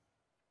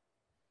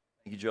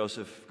Thank you,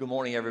 Joseph. Good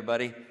morning,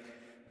 everybody.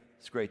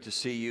 It's great to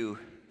see you.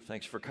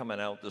 Thanks for coming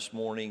out this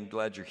morning.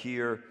 Glad you're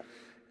here.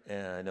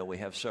 And I know we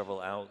have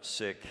several out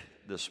sick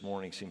this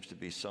morning. Seems to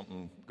be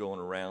something going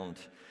around,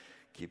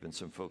 keeping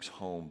some folks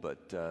home.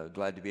 But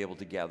glad to be able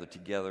to gather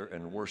together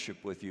and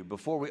worship with you.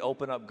 Before we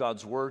open up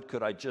God's Word,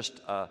 could I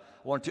just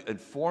want to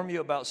inform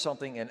you about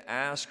something and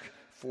ask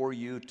for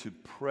you to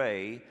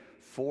pray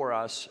for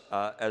us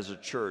as a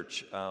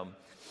church.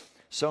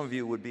 Some of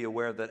you would be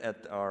aware that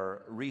at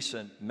our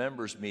recent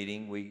members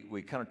meeting,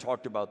 we kind of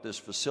talked about this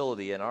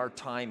facility, and our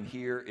time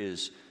here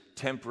is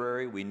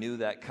temporary. We knew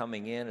that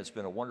coming in. It's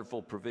been a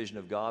wonderful provision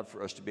of God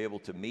for us to be able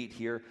to meet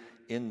here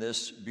in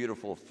this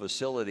beautiful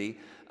facility,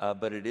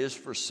 but it is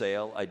for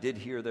sale. I did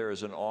hear there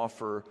is an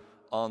offer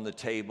on the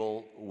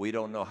table. We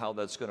don't know how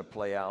that's going to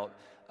play out.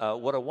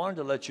 What I wanted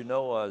to let you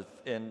know of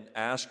and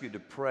ask you to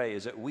pray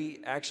is that we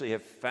actually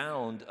have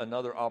found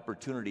another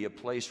opportunity, a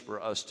place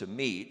for us to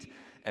meet.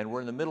 And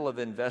we're in the middle of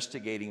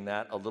investigating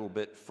that a little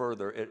bit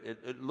further.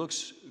 It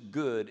looks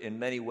good in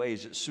many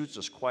ways. It suits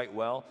us quite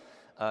well.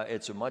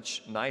 It's a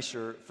much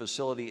nicer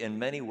facility in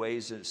many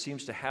ways. It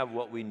seems to have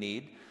what we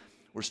need.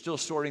 We're still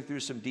sorting through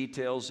some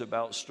details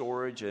about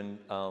storage and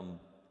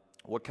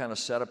what kind of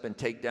setup and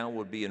takedown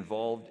would be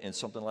involved in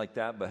something like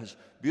that. But it has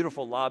a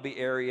beautiful lobby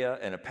area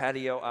and a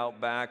patio out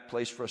back,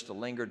 place for us to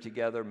linger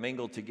together,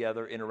 mingle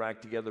together,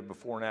 interact together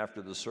before and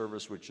after the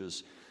service, which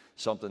is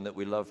something that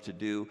we love to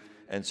do.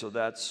 And so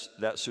that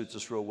suits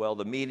us real well.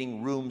 The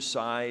meeting room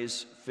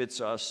size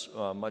fits us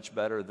much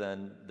better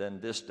than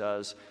this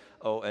does.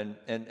 Oh,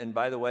 and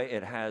by the way,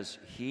 it has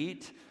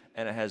heat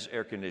and it has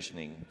air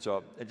conditioning.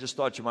 So I just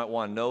thought you might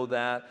want to know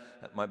that.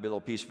 That might be a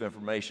little piece of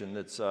information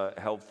that's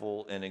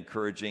helpful and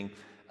encouraging.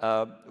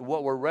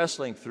 What we're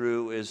wrestling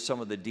through is some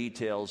of the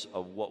details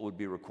of what would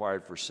be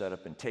required for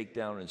setup and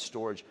takedown and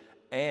storage.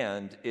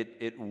 And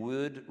it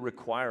would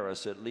require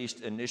us, at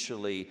least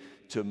initially,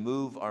 to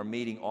move our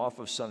meeting off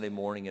of Sunday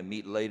morning and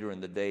meet later in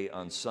the day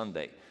on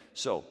Sunday.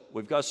 So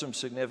we've got some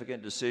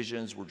significant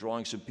decisions. We're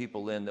drawing some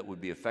people in that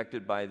would be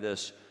affected by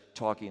this,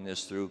 talking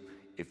this through.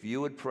 If you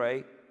would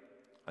pray,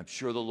 I'm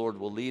sure the Lord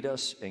will lead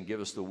us and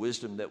give us the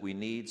wisdom that we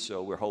need.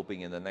 So we're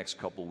hoping in the next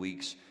couple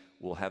weeks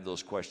we'll have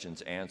those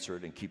questions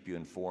answered and keep you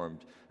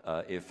informed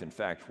if, in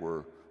fact,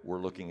 we're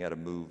looking at a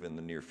move in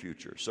the near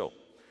future. So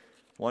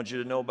I wanted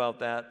you to know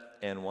about that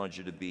and wanted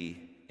you to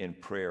be in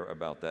prayer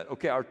about that.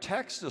 Okay, our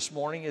text this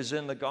morning is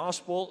in the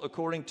Gospel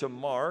according to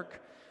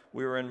Mark.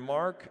 We're in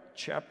Mark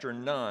chapter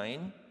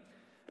 9,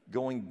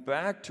 going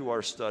back to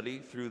our study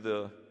through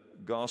the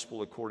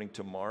Gospel according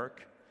to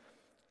Mark.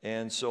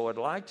 And so I'd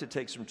like to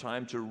take some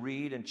time to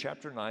read in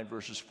chapter 9,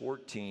 verses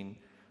 14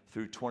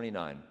 through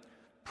 29.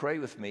 Pray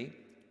with me.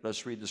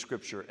 Let's read the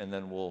scripture, and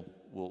then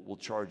we'll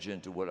charge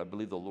into what I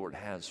believe the Lord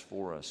has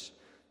for us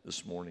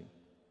this morning.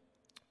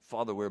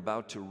 Father, we're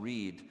about to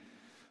read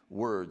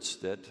words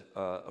that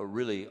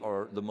really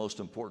are the most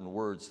important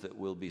words that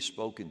will be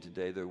spoken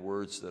today. They're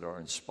words that are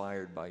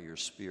inspired by your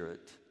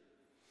Spirit.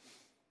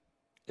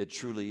 It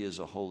truly is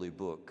a holy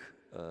book.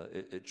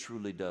 It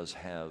truly does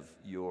have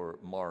your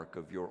mark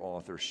of your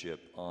authorship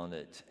on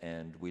it,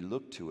 and we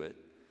look to it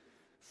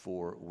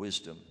for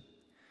wisdom.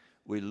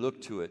 We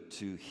look to it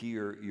to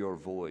hear your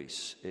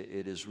voice.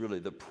 It is really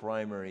the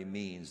primary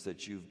means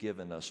that you've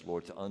given us,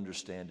 Lord, to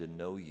understand and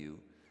know you,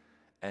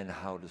 and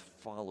how to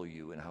follow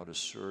you, and how to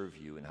serve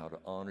you, and how to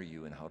honor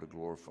you, and how to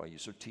glorify you.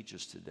 So teach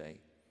us today.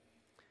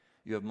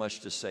 You have much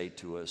to say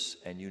to us,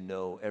 and you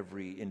know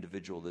every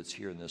individual that's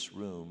here in this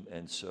room,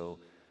 and so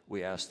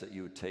we ask that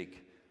you would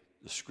take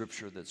the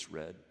scripture that's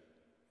read,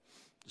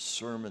 the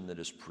sermon that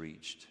is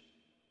preached,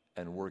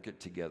 and work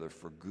it together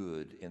for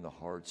good in the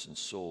hearts and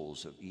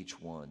souls of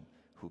each one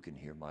who can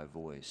hear my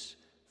voice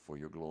for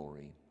your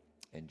glory.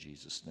 In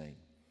Jesus' name,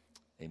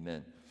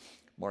 amen.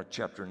 Mark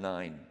chapter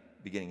 9.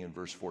 Beginning in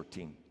verse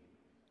 14.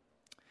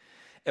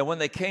 And when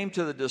they came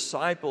to the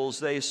disciples,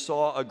 they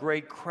saw a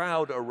great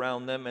crowd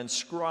around them and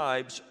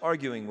scribes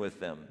arguing with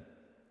them.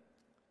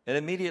 And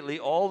immediately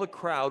all the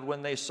crowd,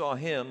 when they saw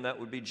him, that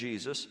would be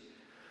Jesus,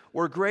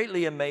 were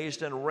greatly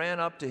amazed and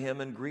ran up to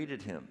him and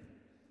greeted him.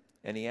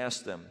 And he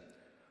asked them,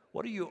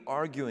 "What are you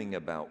arguing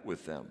about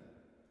with them?"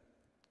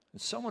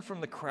 And someone from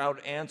the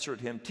crowd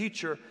answered him,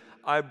 "Teacher,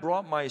 I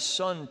brought my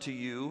son to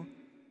you,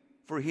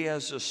 for he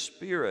has a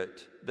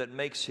spirit that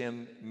makes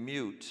him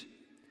mute.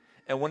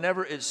 And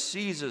whenever it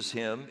seizes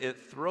him, it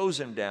throws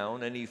him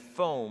down, and he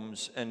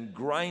foams and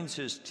grinds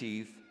his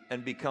teeth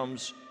and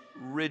becomes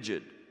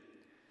rigid.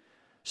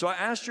 So I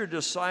asked your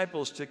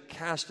disciples to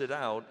cast it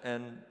out,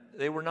 and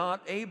they were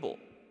not able."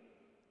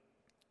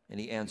 And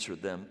he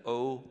answered them,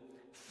 "O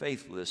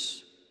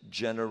faithless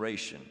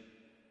generation,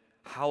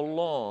 how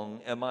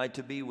long am I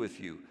to be with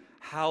you?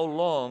 How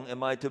long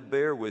am I to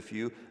bear with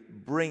you?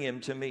 Bring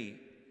him to me."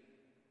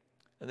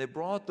 And they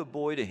brought the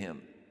boy to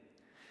him.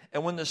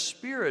 And when the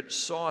spirit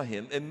saw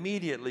him,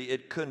 immediately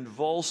it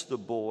convulsed the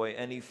boy,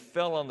 and he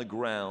fell on the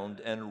ground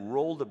and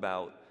rolled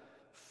about,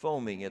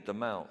 foaming at the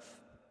mouth.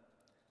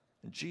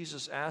 And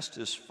Jesus asked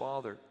his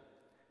father,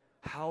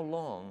 "How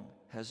long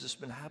has this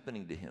been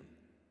happening to him?"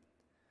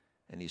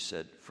 And he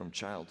said, from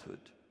childhood.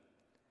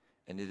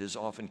 And it has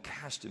often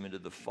cast him into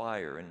the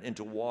fire and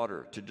into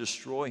water to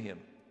destroy him.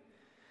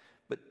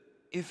 But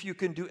if you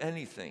can do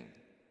anything,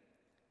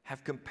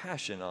 have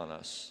compassion on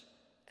us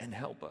and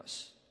help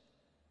us.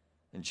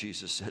 And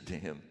Jesus said to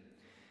him,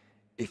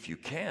 if you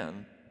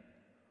can,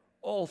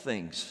 all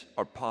things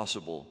are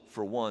possible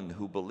for one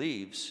who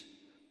believes.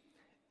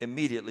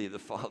 Immediately the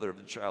father of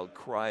the child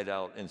cried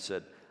out and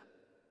said,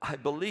 I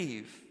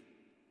believe,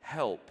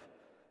 help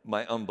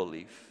my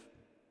unbelief.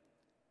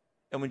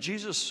 And when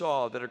Jesus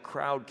saw that a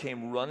crowd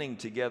came running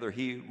together,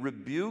 he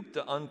rebuked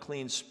the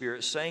unclean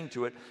spirit, saying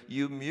to it,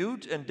 you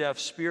mute and deaf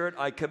spirit,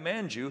 I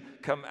command you,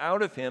 come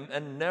out of him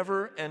and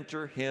never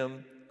enter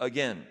him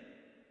again.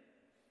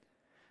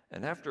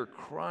 And after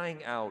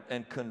crying out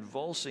and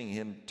convulsing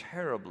him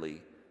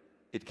terribly,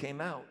 it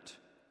came out,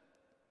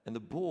 and the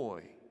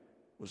boy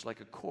was like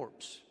a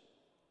corpse,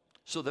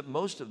 so that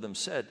most of them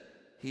said,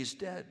 he's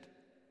dead.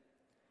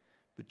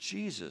 But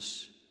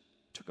Jesus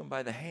took him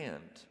by the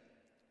hand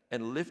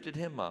and lifted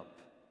him up,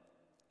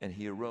 and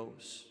he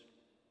arose.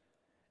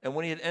 And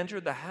when he had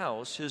entered the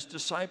house, his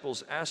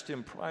disciples asked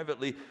him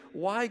privately,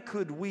 why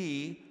could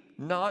we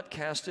not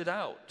cast it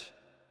out?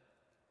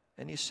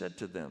 And he said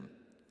to them,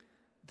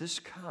 this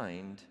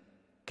kind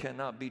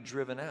cannot be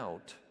driven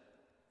out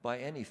by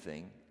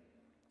anything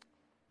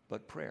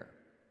but prayer.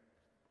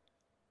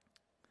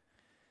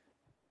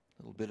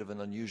 A little bit of an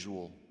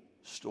unusual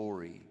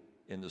story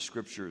in the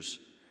scriptures.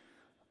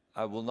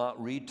 I will not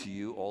read to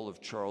you all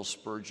of Charles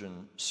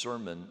Spurgeon's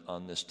sermon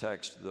on this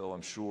text, though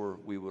I'm sure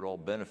we would all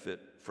benefit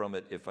from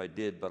it if I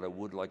did, but I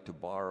would like to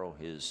borrow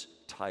his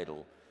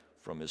title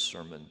from his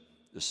sermon,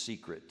 The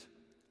Secret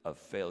of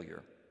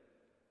Failure.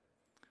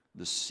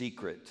 The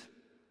Secret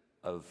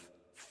of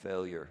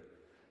Failure.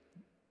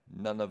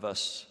 None of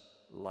us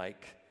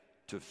like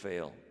to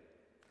fail.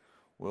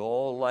 We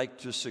all like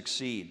to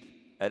succeed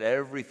at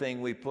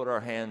everything we put our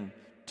hand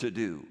to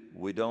do.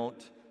 We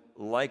don't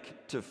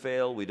like to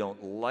fail. We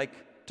don't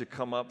like to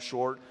come up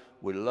short.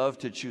 We love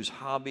to choose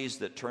hobbies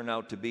that turn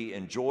out to be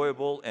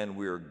enjoyable and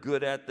we're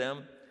good at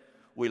them.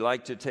 We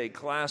like to take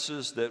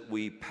classes that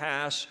we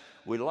pass.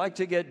 We like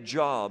to get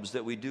jobs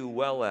that we do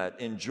well at,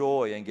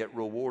 enjoy, and get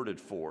rewarded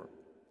for.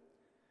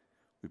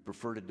 We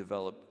prefer to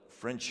develop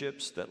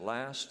friendships that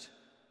last,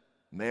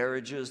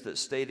 marriages that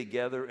stay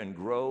together and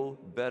grow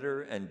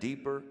better and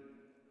deeper.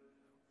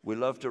 We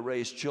love to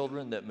raise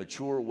children that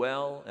mature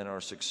well and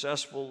are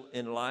successful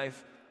in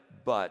life,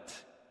 but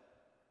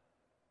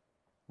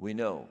we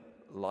know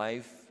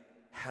life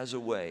has a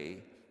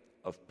way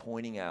of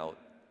pointing out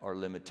our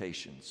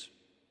limitations.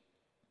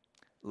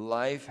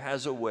 Life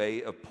has a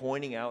way of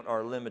pointing out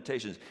our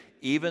limitations.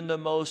 Even the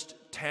most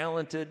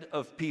talented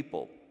of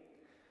people,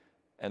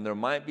 and there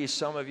might be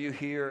some of you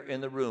here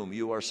in the room,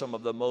 you are some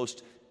of the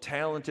most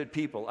talented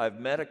people. I've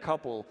met a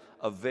couple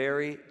of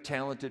very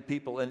talented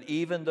people, and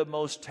even the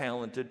most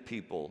talented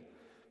people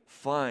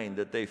find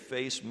that they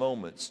face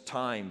moments,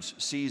 times,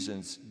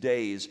 seasons,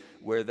 days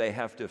where they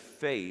have to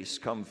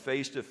come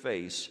face to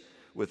face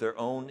with their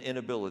own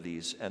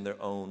inabilities and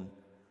their own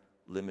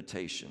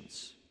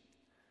limitations.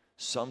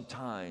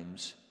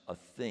 Sometimes a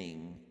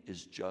thing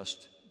is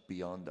just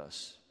beyond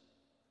us.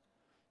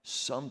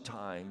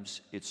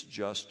 Sometimes it's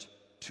just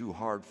too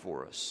hard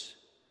for us.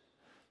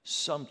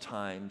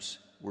 Sometimes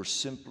we're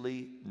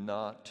simply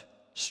not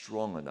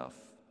strong enough.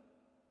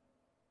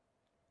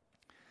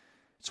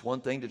 It's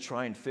one thing to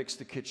try and fix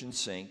the kitchen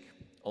sink,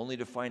 only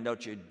to find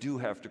out you do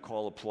have to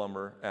call a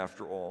plumber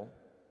after all.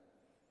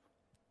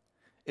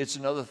 It's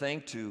another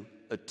thing to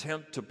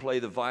attempt to play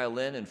the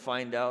violin and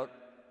find out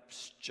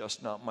it's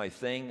just not my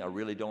thing. I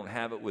really don't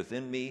have it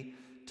within me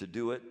to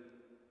do it.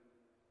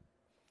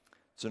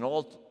 It's an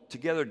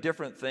altogether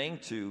different thing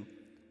to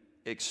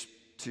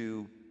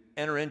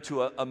enter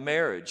into a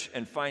marriage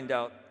and find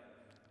out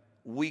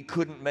we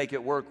couldn't make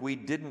it work, we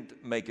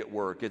didn't make it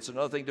work. It's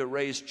another thing to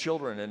raise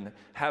children and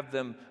have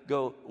them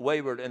go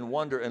wayward and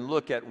wonder and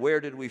look at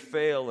where did we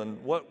fail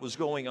and what was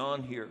going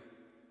on here.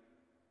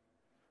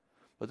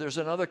 But there's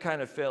another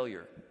kind of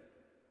failure.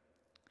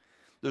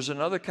 There's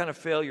another kind of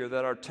failure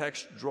that our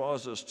text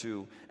draws us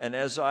to. And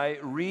as I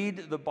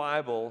read the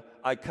Bible,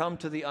 I come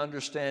to the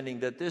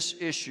understanding that this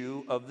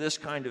issue of this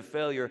kind of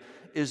failure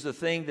is the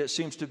thing that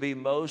seems to be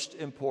most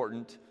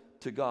important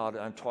to God.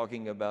 I'm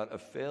talking about a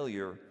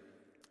failure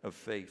of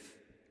faith.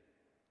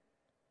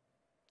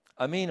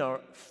 I mean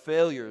our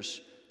failures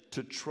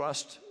to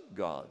trust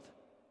God.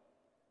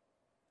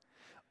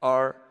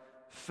 Our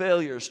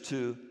failures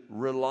to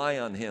rely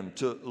on Him,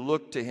 to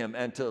look to Him,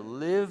 and to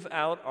live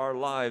out our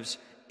lives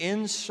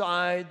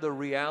inside the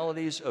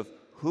realities of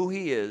who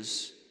He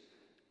is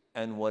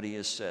and what He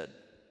has said.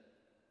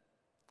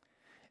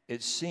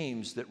 It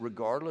seems that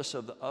regardless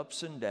of the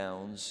ups and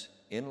downs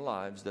in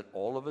lives that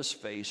all of us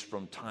face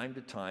from time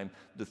to time,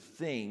 the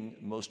thing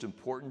most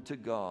important to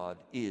God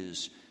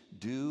is,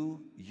 do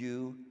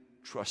you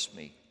trust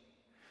me?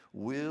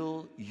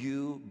 Will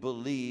you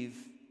believe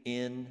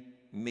in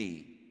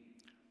me,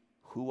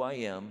 who I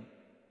am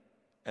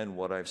and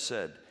what I've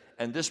said?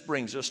 And this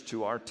brings us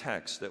to our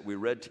text that we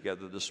read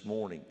together this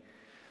morning.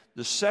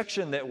 The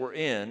section that we're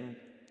in,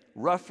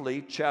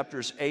 roughly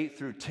chapters 8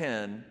 through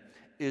 10,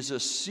 is a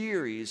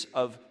series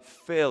of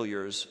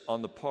failures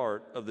on the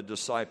part of the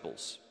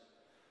disciples.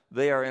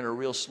 They are in a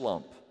real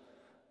slump.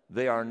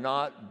 They are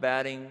not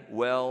batting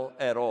well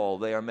at all.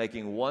 They are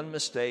making one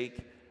mistake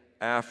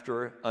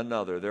after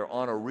another. They're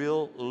on a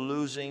real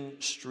losing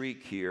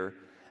streak here.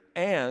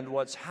 And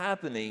what's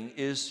happening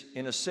is,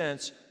 in a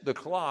sense, the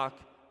clock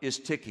is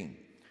ticking.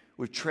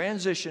 We've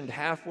transitioned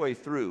halfway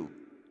through.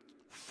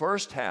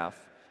 First half,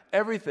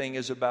 everything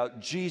is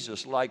about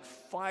Jesus, like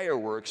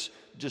fireworks,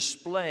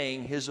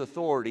 displaying his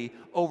authority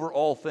over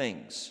all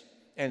things.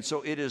 And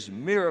so it is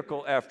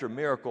miracle after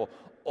miracle,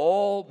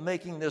 all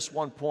making this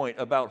one point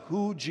about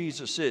who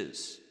Jesus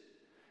is.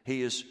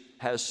 He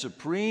has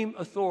supreme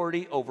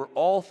authority over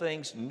all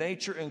things,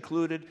 nature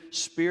included,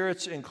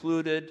 spirits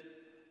included,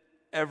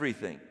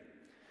 everything.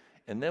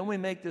 And then we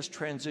make this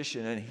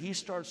transition, and he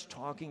starts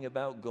talking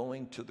about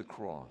going to the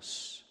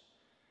cross.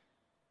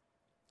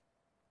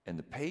 And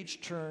the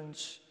page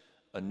turns,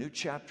 a new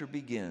chapter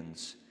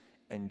begins,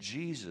 and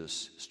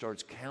Jesus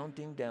starts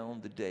counting down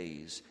the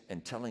days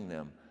and telling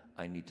them,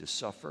 I need to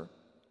suffer,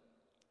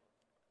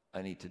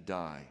 I need to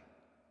die.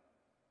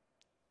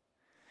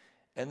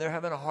 And they're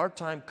having a hard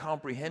time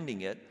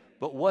comprehending it,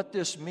 but what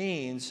this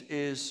means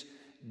is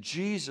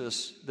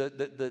Jesus,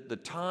 the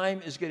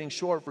time is getting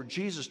short for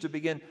Jesus to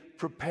begin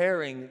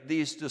preparing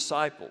these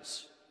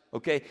disciples.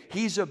 Okay,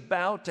 he's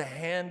about to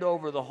hand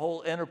over the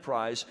whole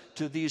enterprise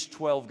to these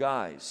 12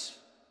 guys,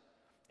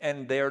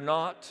 and they're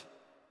not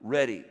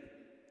ready.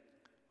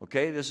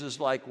 Okay, this is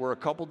like we're a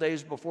couple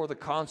days before the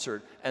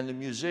concert, and the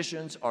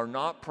musicians are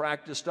not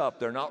practiced up.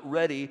 They're not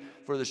ready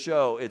for the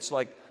show. It's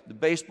like the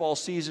baseball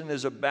season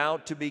is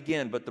about to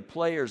begin, but the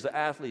players, the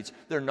athletes,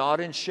 they're not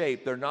in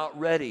shape. They're not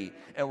ready,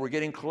 and we're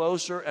getting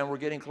closer, and we're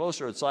getting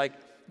closer. It's like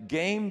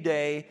game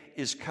day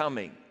is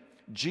coming.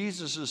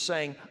 Jesus is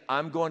saying,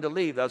 I'm going to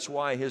leave. That's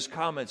why his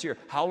comments here.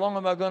 How long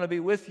am I going to be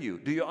with you?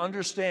 Do you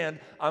understand?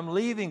 I'm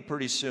leaving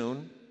pretty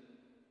soon.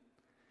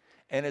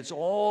 And it's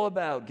all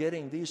about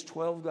getting these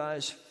 12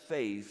 guys'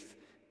 faith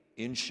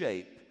in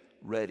shape,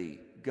 ready.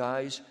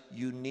 Guys,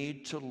 you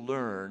need to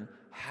learn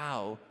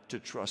how to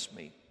trust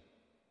me.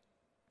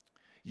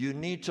 You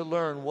need to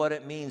learn what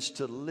it means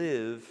to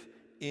live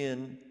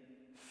in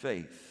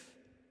faith.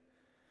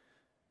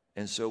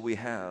 And so we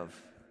have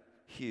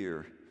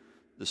here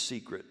the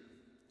secret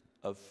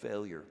of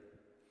failure.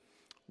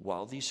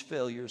 While these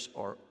failures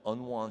are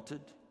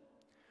unwanted,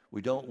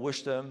 we don't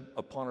wish them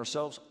upon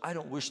ourselves. I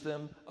don't wish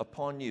them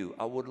upon you.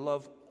 I would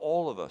love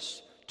all of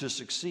us to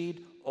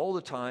succeed all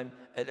the time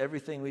at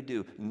everything we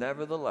do.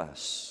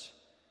 Nevertheless,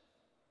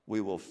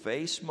 we will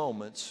face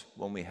moments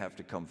when we have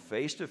to come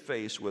face to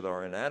face with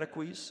our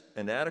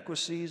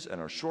inadequacies and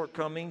our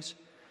shortcomings,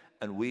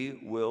 and we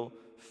will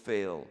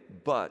fail.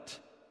 But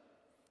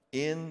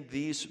in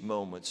these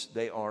moments,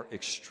 they are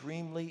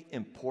extremely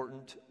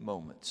important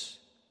moments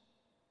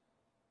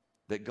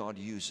that God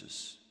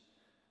uses.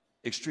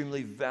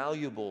 Extremely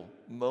valuable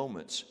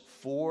moments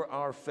for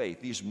our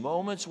faith. These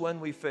moments when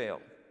we fail.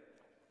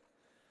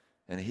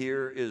 And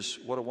here is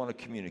what I want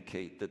to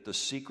communicate, that the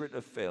secret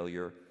of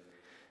failure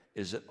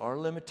is that our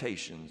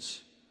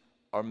limitations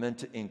are meant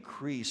to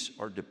increase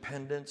our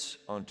dependence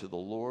onto the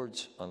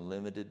Lord's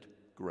unlimited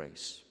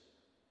grace.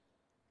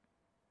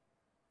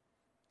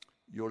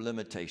 Your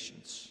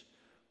limitations,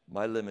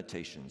 my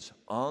limitations,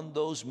 on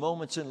those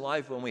moments in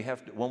life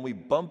when we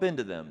bump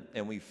into them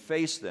and we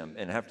face them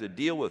and have to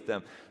deal with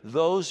them,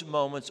 those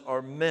moments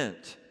are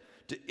meant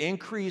to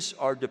increase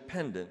our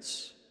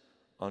dependence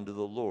onto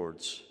the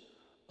Lord's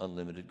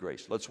unlimited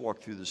grace. Let's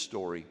walk through the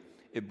story.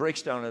 It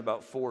breaks down in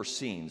about 4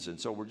 scenes, and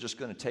so we're just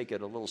going to take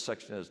it a little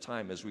section at a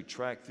time as we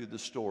track through the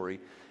story,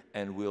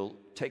 and we'll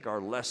take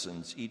our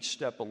lessons each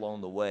step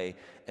along the way,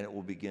 and it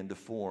will begin to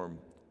form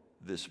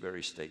this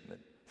very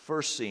statement.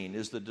 First scene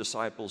is the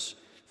disciples'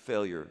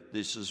 failure.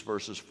 This is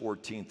verses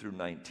 14 through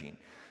 19.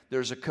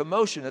 There's a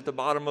commotion at the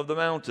bottom of the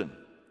mountain.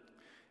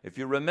 If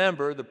you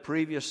remember the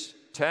previous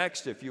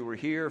text, if you were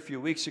here a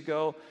few weeks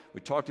ago,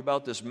 we talked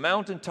about this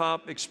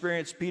mountaintop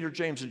experience. Peter,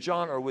 James, and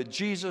John are with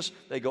Jesus.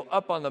 They go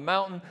up on the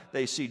mountain.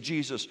 They see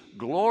Jesus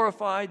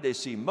glorified. They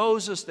see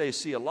Moses. They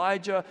see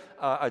Elijah.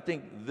 I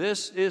think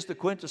this is the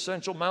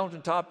quintessential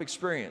mountaintop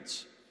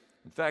experience.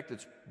 In fact,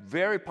 it's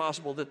very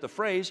possible that the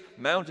phrase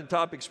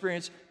mountaintop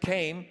experience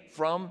came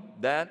from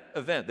that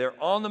event.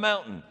 They're on the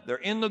mountain. They're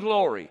in the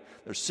glory.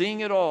 They're seeing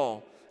it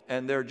all,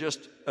 and they're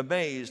just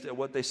amazed at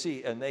what they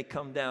see, and they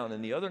come down.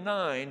 And the other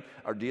 9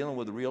 are dealing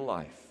with real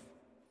life.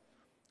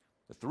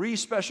 The 3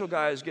 special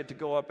guys get to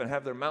go up and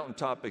have their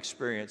mountaintop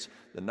experience.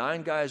 The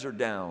 9 guys are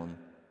down,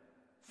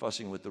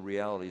 fussing with the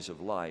realities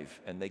of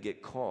life, and they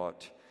get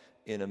caught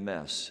in a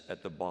mess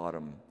at the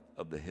bottom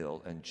of the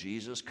hill. And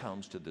Jesus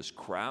comes to this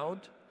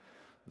crowd,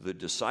 the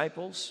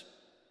disciples,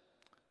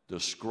 the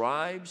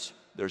scribes.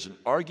 There's an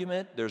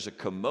argument, there's a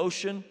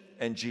commotion,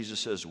 and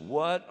Jesus says,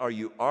 what are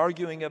you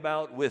arguing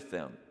about with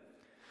them?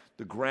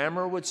 The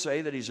grammar would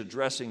say that he's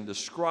addressing the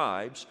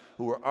scribes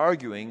who are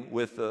arguing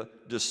with the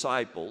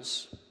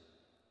disciples.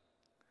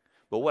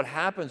 But what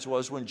happens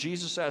was when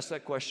Jesus asked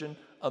that question,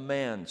 a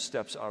man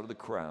steps out of the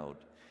crowd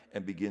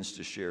and begins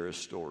to share his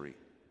story.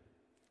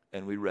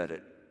 And we read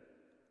it.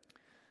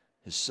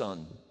 His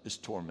son is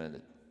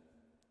tormented.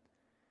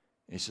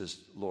 He says,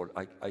 Lord,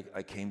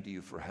 I came to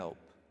you for help.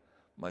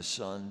 My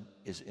son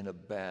is in a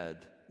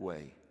bad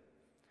way.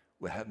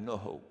 We have no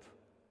hope.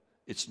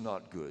 It's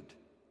not good.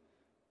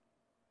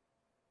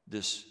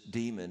 This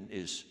demon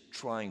is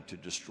trying to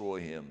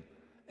destroy him,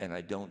 and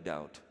I don't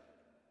doubt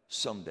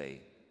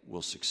someday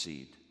we'll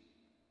succeed.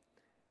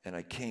 And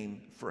I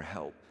came for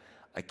help.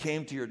 I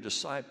came to your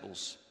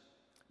disciples,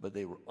 but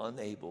they were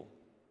unable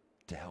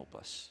to help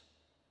us.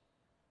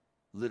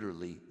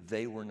 Literally,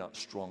 they were not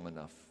strong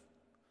enough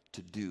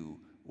to do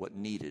what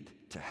needed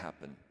to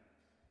happen.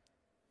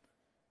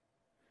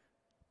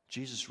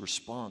 Jesus'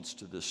 response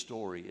to this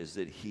story is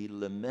that he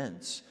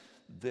laments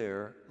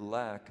their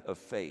lack of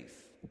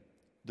faith,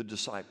 the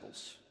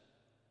disciples.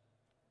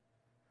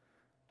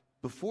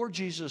 Before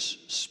Jesus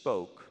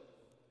spoke,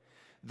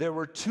 there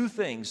were two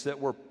things that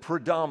were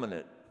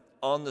predominant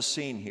on the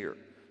scene here.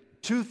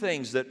 Two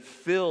things that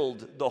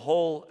filled the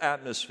whole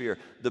atmosphere: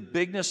 the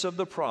bigness of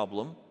the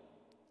problem,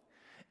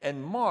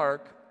 and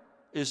Mark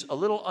is a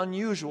little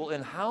unusual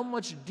in how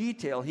much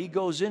detail he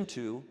goes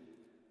into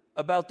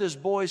about this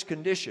boy's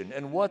condition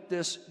and what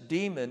this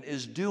demon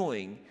is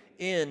doing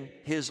in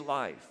his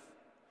life.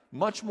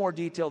 Much more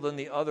detail than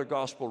the other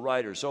gospel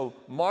writers. So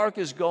Mark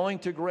is going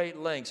to great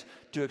lengths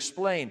to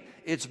explain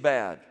it's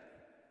bad.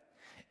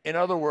 In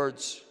other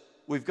words,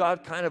 we've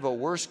got kind of a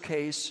worst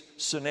case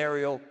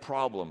scenario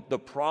problem. The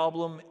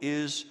problem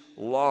is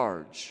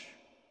large.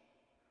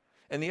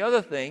 And the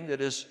other thing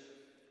that is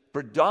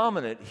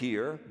predominant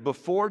here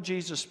before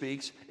Jesus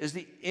speaks is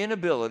the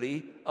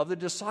inability of the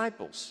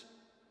disciples.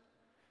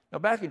 Now,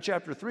 back in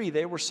chapter 3,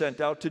 they were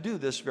sent out to do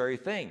this very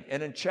thing.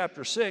 And in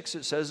chapter 6,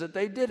 it says that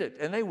they did it.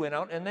 And they went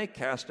out and they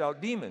cast out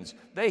demons.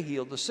 They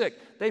healed the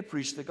sick. They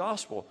preached the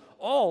gospel.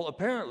 All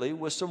apparently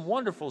with some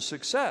wonderful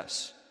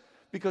success,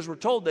 because we're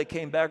told they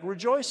came back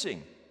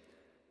rejoicing.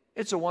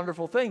 It's a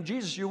wonderful thing.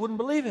 Jesus, you wouldn't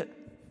believe it.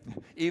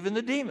 Even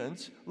the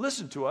demons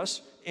listen to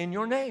us in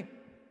your name.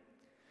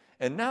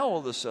 And now all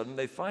of a sudden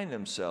they find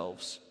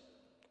themselves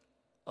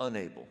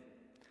unable.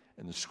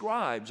 And the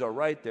scribes are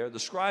right there. The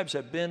scribes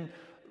have been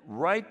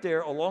right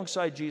there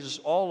alongside Jesus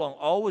all along,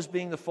 always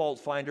being the fault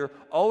finder,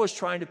 always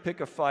trying to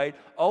pick a fight,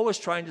 always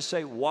trying to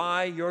say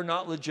why you're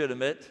not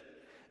legitimate.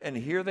 And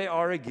here they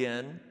are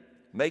again,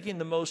 making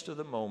the most of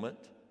the moment.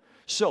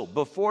 So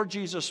before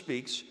Jesus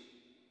speaks,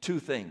 two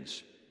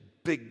things.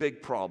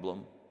 Big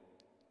problem.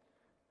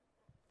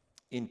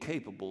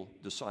 Incapable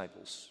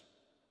disciples.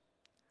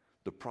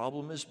 The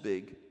problem is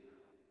big,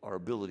 our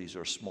abilities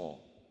are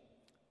small.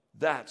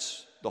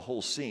 That's the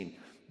whole scene.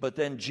 But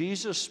then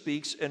Jesus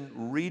speaks and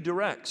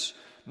redirects.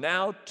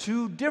 Now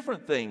two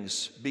different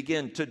things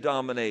begin to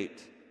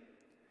dominate.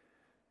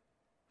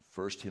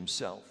 First,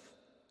 himself.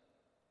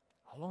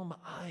 How long am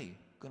I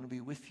going to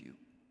be with you?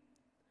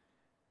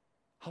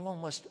 How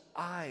long must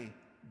I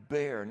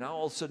bear? Now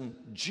all of a sudden,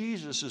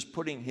 Jesus is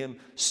putting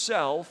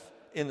himself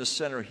in the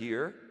center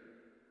here.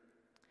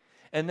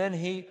 And then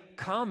he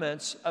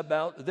comments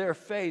about their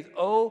faith.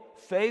 Oh,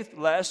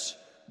 faithless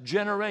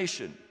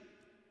generation.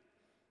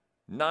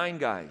 9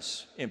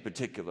 guys in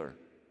particular.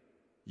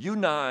 You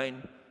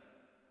 9,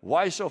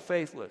 why so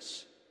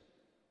faithless?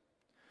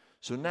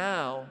 So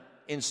now,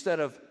 instead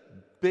of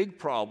big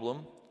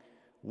problem,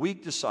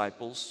 weak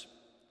disciples,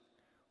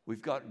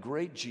 we've got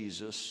great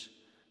Jesus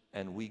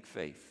and weak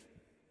faith.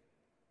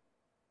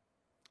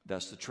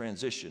 That's the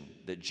transition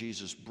that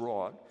Jesus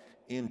brought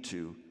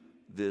into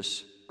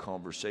this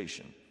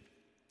conversation.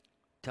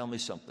 Tell me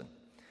something.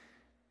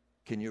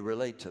 Can you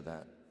relate to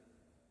that?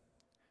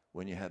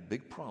 When you have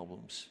big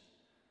problems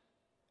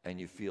and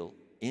you feel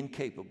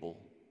incapable,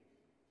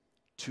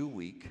 too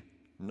weak,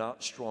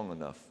 not strong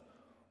enough,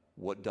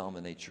 what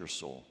dominates your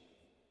soul?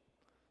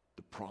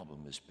 The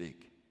problem is big.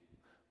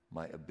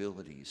 My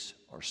abilities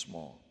are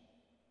small.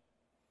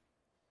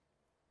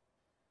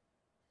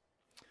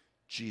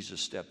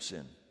 Jesus steps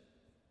in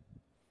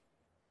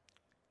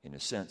a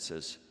sense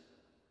says,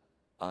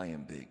 I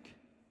am big,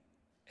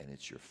 and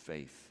it's your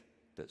faith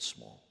that's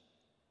small.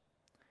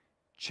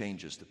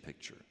 Changes the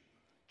picture,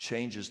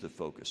 changes the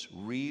focus,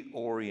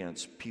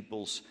 reorients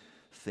people's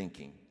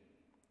thinking.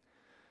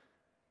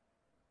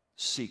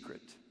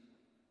 Secret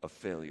of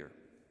failure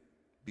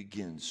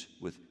begins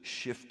with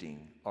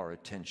shifting our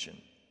attention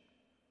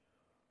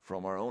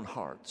from our own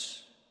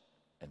hearts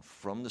and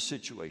from the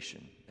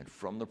situation and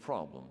from the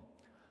problem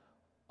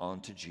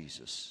onto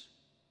Jesus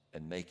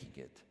and making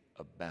it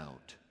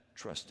about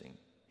trusting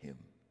him.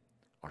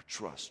 Our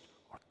trust,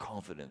 our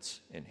confidence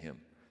in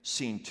him.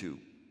 Scene 2.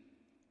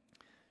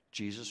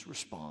 Jesus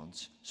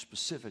responds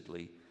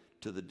specifically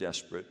to the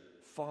desperate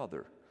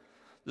father.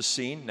 The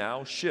scene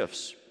now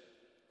shifts.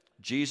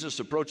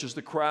 Jesus approaches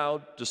the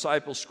crowd,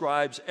 disciples,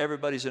 scribes,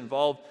 everybody's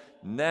involved.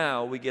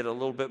 Now we get a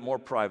little bit more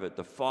private.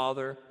 The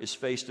father is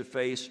face to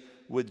face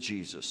with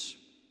Jesus.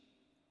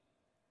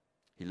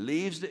 He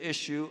leaves the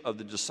issue of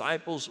the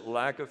disciples'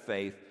 lack of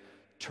faith,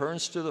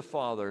 turns to the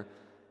father,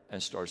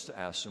 and starts to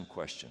ask some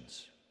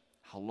questions.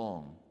 How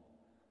long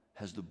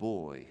has the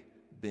boy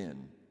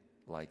been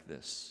like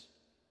this?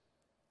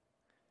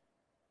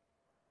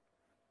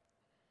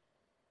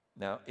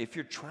 Now, if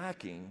you're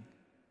tracking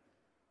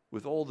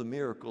with all the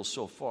miracles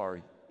so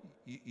far,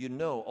 you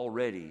know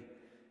already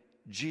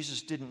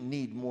Jesus didn't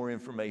need more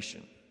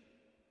information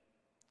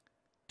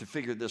to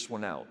figure this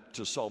one out,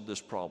 to solve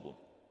this problem.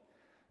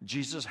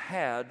 Jesus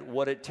had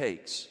what it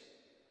takes.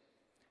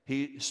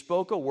 He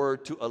spoke a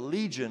word to a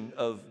legion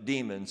of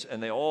demons,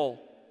 and they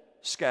all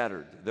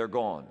scattered. They're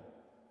gone,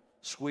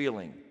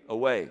 squealing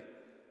away.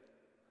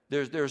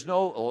 There's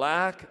no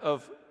lack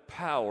of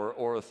power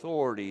or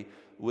authority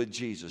with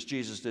Jesus.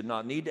 Jesus did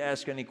not need to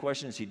ask any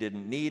questions. He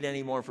didn't need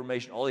any more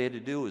information. All he had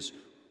to do was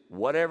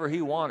whatever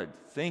he wanted,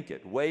 think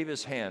it, wave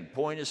his hand,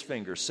 point his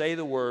finger, say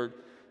the word,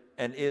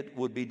 and it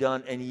would be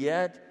done. And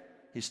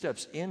yet, he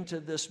steps into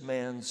this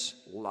man's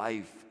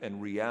life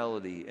and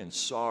reality and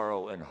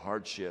sorrow and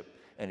hardship,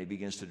 and he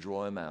begins to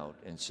draw him out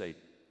and say,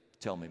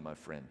 tell me, my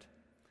friend,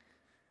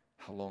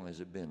 how long has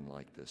it been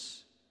like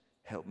this?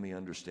 Help me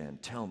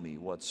understand. Tell me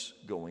what's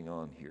going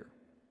on here.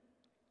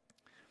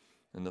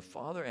 And the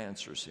father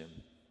answers him,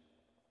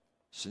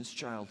 since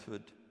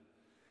childhood,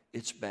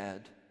 it's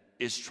bad.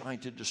 It's trying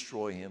to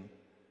destroy him.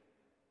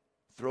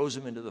 Throws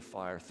him into the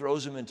fire,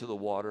 throws him into the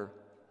water.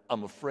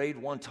 I'm afraid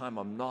one time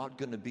I'm not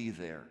going to be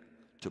there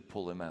to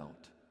pull him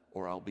out,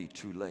 or I'll be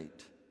too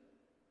late.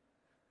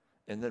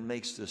 And then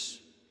makes this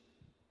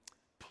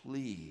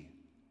plea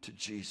to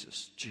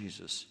Jesus.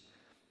 Jesus,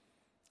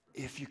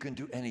 if you can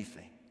do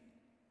anything,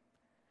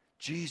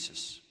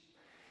 Jesus,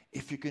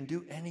 if you can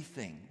do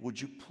anything, would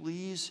you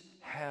please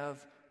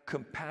have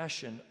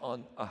compassion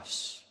on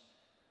us?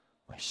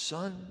 My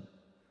son,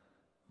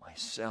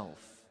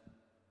 myself,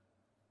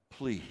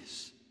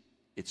 please.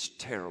 It's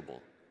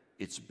terrible.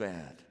 It's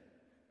bad.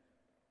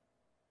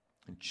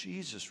 And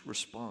Jesus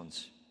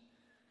responds,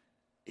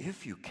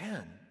 if you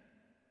can,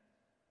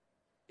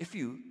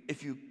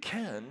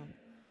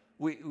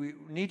 we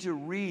need to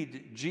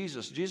read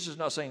Jesus. Jesus is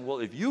not saying, well,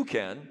 if you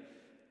can.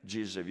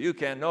 Jesus, if you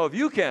can. No, if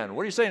you can.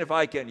 What are you saying if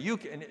I can? You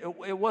can.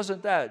 It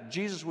wasn't that.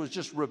 Jesus was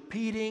just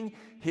repeating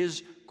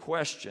his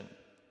question.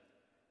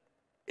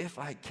 If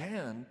I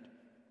can,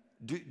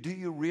 do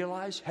you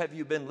realize? Have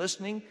you been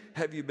listening?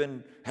 Have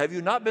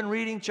you not been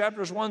reading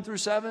chapters 1 through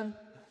 7?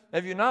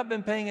 Have you not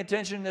been paying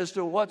attention as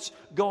to what's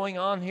going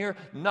on here?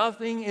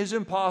 Nothing is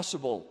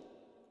impossible.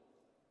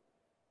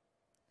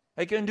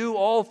 I can do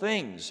all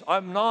things.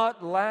 I'm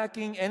not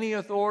lacking any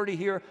authority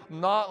here.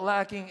 I'm not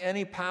lacking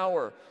any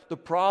power. The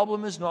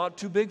problem is not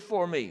too big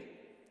for me.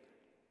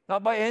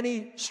 Not by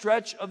any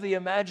stretch of the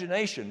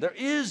imagination. There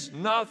is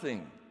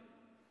nothing.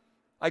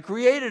 I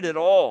created it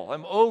all.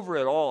 I'm over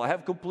it all. I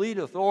have complete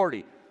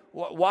authority.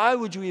 Why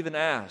would you even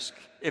ask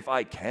if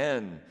I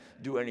can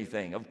do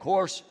anything? Of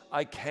course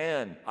I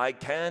can. I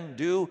can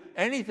do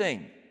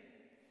anything.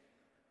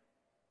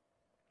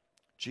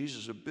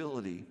 Jesus'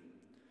 ability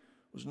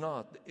was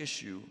not the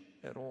issue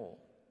at all.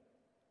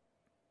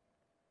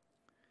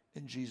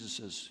 And Jesus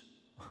says,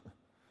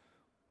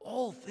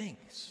 all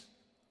things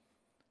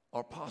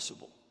are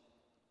possible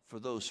for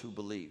those who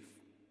believe.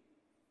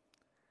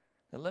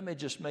 And let me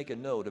just make a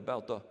note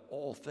about the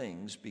all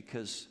things,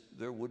 because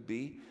there would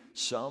be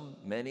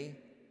many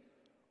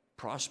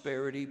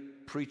prosperity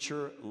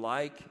preacher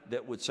like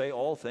that would say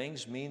all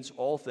things means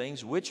all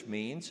things, which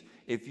means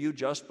if you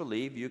just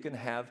believe, you can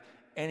have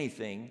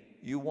anything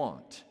you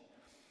want.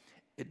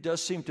 It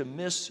does seem to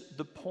miss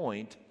the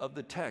point of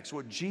the text.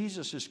 What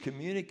Jesus is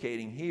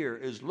communicating here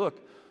is,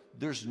 look,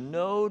 there's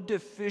no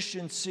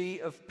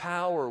deficiency of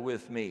power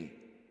with me.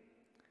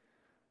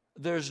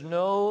 There's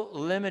no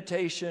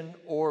limitation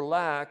or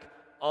lack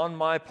on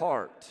my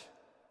part.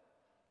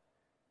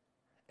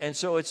 And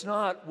so it's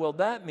not, well,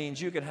 that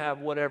means you can have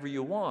whatever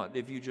you want.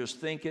 If you just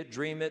think it,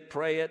 dream it,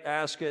 pray it,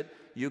 ask it,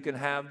 you can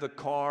have the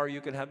car,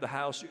 you can have the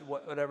house,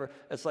 whatever.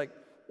 It's like,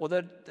 well,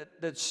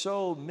 that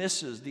so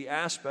misses the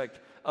aspect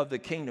of the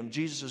kingdom.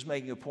 Jesus is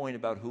making a point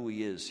about who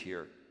he is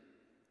here.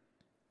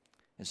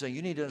 And saying,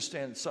 you need to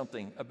understand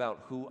something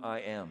about who I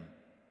am.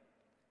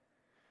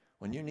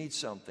 When you need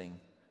something,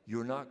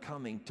 you're not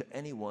coming to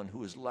anyone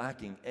who is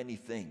lacking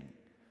anything.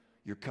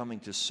 You're coming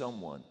to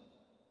someone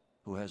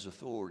who has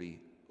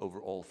authority over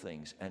all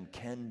things and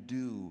can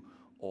do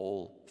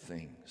all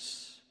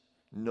things.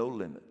 No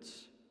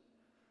limits.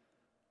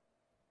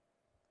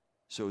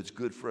 So it's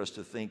good for us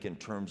to think in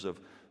terms of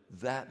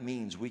that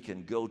means we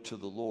can go to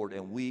the Lord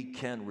and we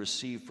can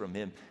receive from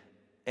him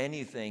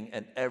anything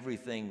and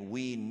everything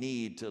we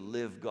need to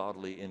live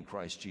godly in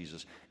Christ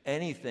Jesus.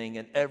 Anything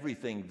and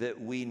everything that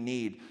we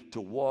need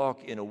to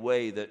walk in a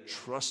way that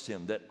trusts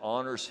him, that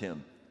honors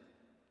him,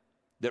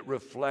 that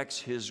reflects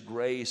his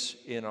grace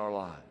in our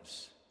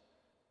lives.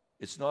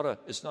 It's not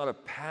a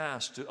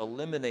pass to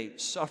eliminate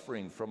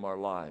suffering from our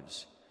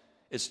lives.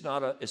 It's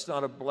not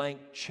a blank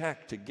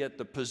check to get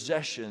the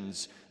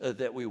possessions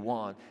that we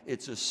want.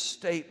 It's a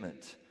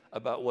statement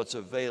about what's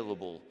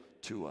available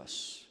to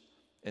us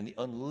and the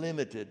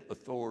unlimited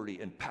authority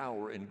and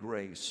power and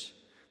grace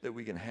that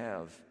we can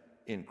have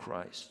in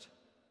Christ.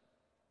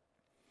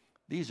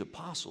 these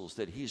apostles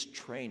that he's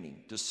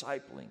training,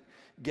 discipling,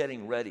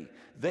 getting ready,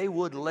 they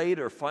would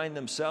later find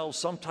themselves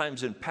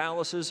sometimes in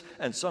palaces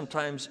and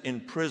sometimes in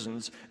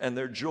prisons, and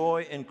their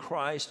joy in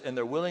Christ and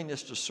their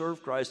willingness to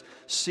serve Christ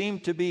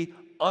seemed to be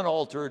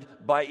unaltered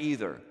by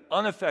either,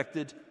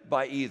 unaffected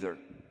by either.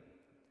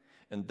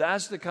 And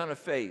that's the kind of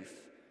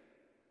faith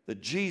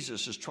that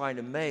Jesus is trying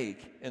to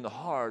make in the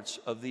hearts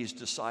of these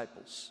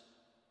disciples,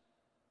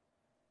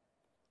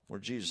 where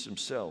Jesus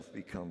himself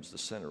becomes the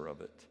center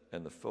of it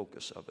and the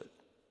focus of it.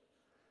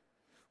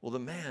 Well, the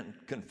man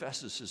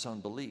confesses his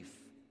unbelief.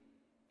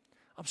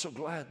 I'm so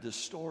glad this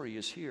story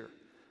is here.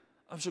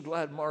 I'm so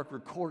glad Mark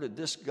recorded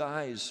this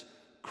guy's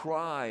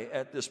cry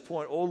at this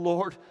point. Oh,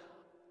 Lord,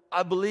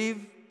 I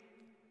believe,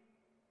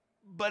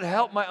 but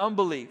help my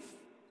unbelief.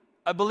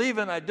 I believe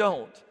and I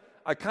don't.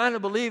 I kind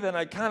of believe and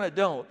I kind of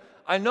don't.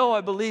 I know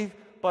I believe,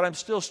 but I'm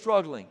still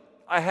struggling.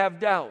 I have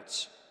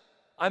doubts.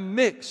 I'm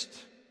mixed.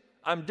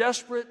 I'm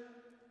desperate.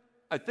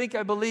 I think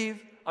I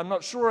believe. I'm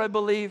not sure I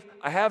believe.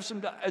 I have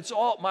some, it's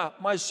all,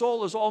 my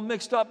soul is all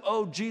mixed up.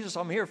 Oh, Jesus,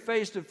 I'm here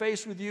face to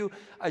face with you.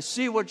 I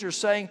see what you're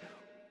saying.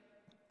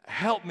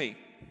 Help me.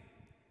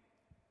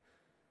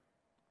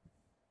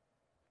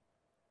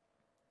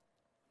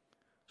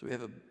 So we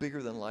have a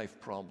bigger than life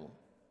problem.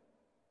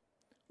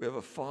 We have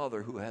a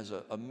father who has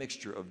a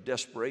mixture of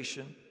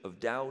desperation, of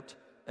doubt,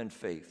 and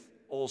faith,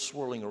 all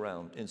swirling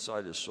around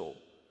inside his soul.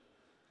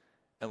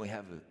 And we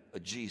have a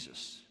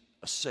Jesus,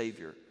 a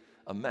Savior,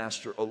 a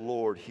Master, a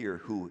Lord here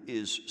who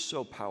is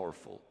so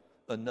powerful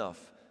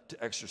enough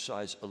to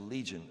exorcise a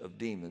legion of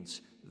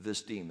demons.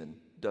 This demon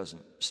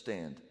doesn't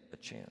stand a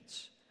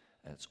chance.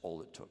 And it's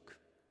all it took.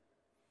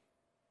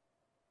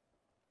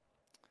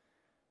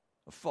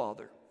 A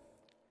father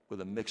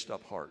with a mixed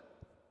up heart,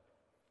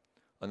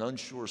 an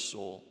unsure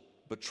soul,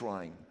 but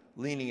trying,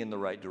 leaning in the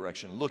right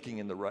direction, looking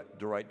in the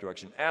right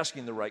direction,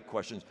 asking the right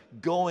questions,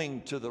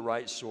 going to the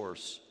right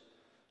source.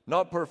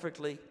 Not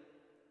perfectly,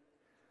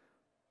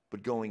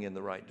 but going in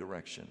the right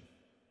direction.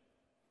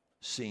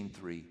 Scene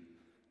 3,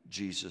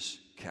 Jesus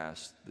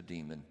cast the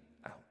demon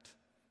out.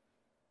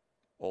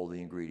 All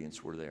the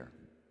ingredients were there.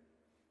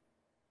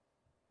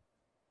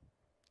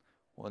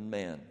 One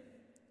man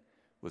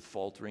with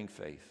faltering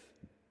faith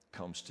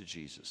comes to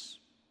Jesus.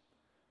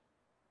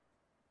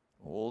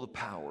 All the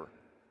power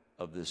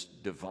of this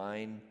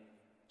divine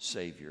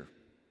Savior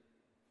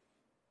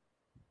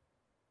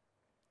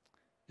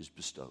is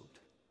bestowed.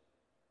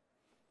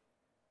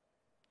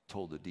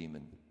 Told the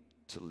demon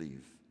to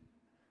leave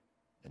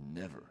and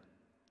never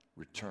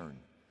return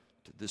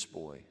to this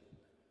boy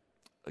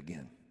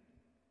again.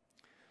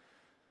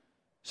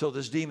 So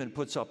this demon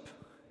puts up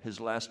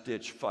his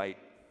last-ditch fight.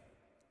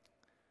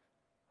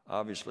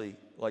 Obviously,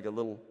 like a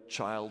little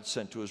child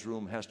sent to his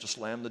room, has to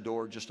slam the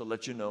door just to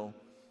let you know,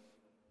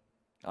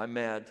 I'm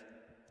mad,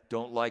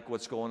 don't like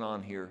what's going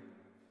on here.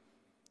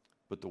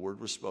 But the word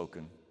was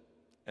spoken,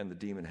 and the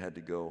demon had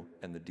to go,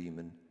 and the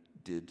demon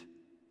did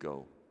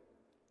go.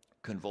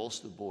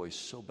 Convulsed the boy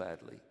so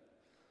badly,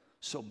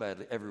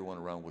 everyone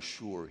around was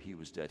sure he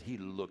was dead. He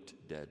looked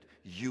dead.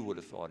 You would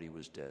have thought he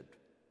was dead.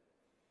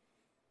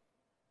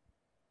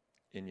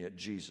 And yet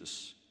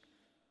Jesus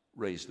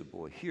raised the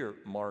boy. Here,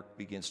 Mark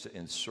begins to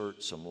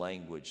insert some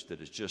language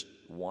that is just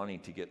wanting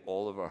to get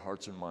all of our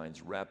hearts and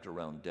minds wrapped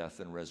around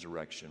death and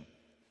resurrection.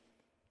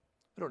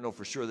 I don't know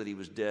for sure that he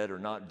was dead or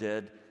not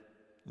dead.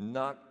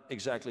 Not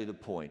exactly the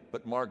point.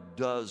 But Mark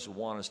does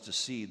want us to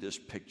see this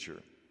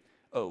picture.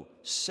 Oh,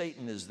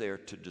 Satan is there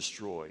to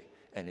destroy,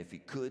 and if he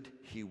could,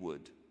 he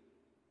would.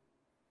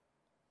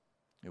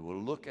 It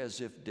will look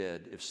as if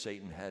dead if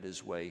Satan had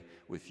his way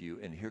with you,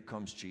 and here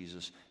comes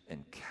Jesus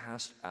and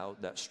cast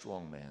out that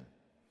strong man.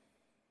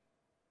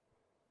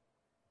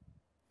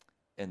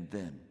 And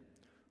then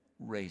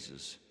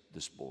raises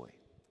this boy,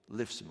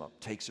 lifts him up,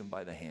 takes him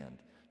by the hand.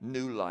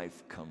 New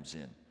life comes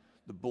in.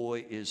 The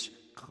boy is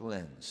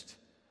cleansed,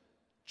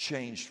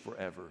 changed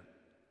forever,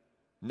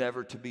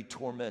 never to be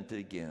tormented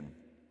again.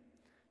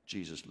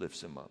 Jesus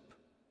lifts him up.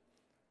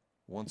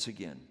 Once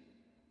again,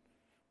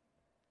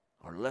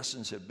 our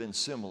lessons have been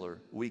similar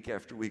week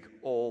after week.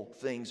 All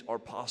things are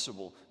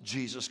possible.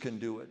 Jesus can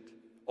do it.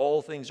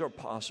 All things are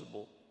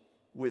possible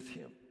with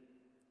him.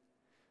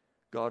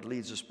 God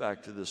leads us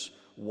back to this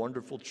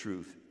wonderful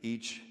truth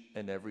each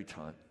and every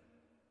time.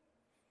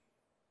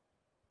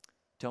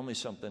 Tell me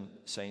something,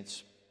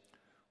 saints.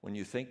 When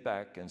you think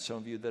back, and some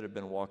of you that have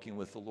been walking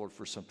with the Lord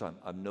for some time,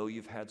 I know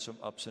you've had some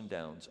ups and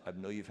downs. I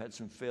know you've had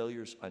some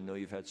failures. I know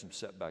you've had some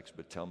setbacks.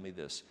 But tell me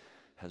this,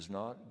 has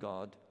not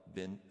God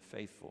been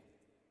faithful?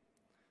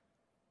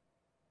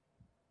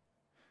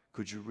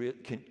 Could you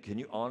can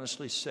you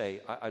honestly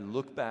say, I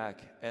look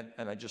back and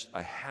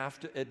I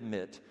have to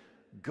admit,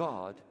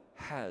 God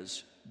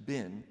has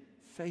been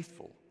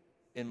faithful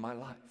in my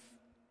life.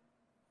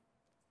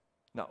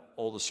 Now,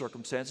 all the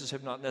circumstances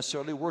have not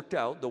necessarily worked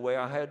out the way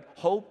I had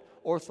hoped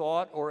or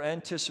thought or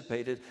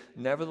anticipated.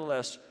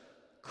 Nevertheless,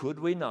 could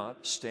we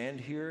not stand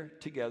here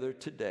together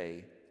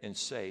today and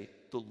say,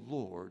 the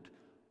Lord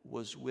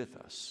was with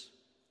us.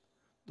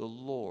 The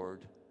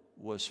Lord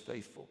was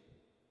faithful.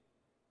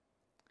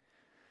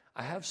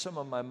 I have some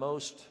of my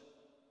most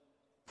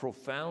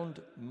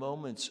profound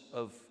moments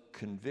of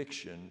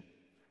conviction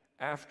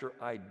after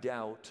I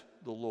doubt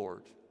the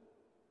Lord.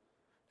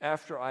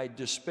 After I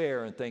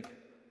despair and think,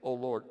 oh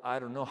Lord, I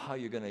don't know how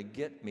you're going to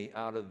get me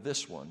out of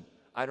this one.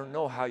 I don't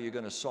know how you're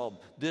going to solve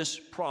this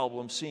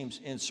problem.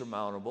 Seems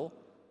insurmountable.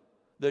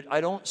 That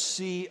I don't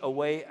see a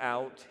way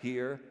out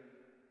here.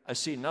 I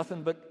see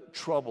nothing but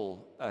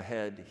trouble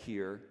ahead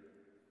here.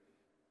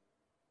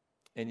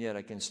 And yet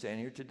I can stand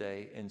here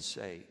today and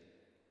say,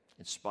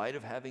 in spite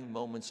of having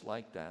moments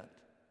like that,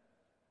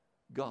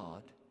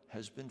 God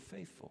has been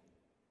faithful.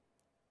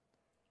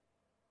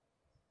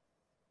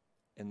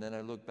 And then I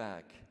look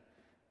back,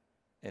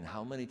 and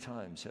how many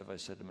times have I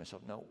said to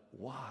myself, now,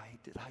 why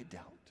did I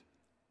doubt?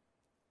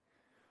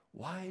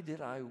 Why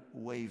did I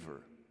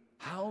waver?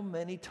 How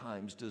many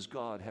times does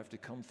God have to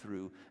come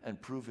through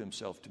and prove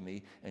himself to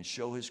me and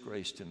show his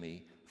grace to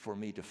me for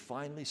me to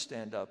finally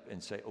stand up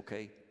and say,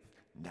 okay,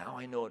 now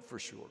I know it for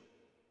sure.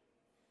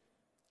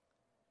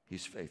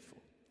 He's faithful.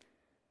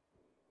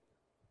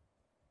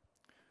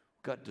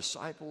 We've got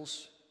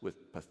disciples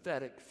with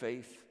pathetic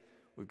faith.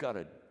 We've got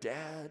a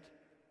dad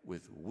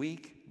with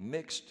weak,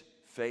 mixed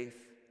faith.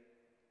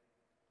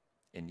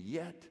 And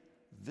yet,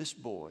 this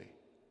boy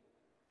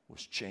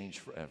was changed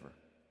forever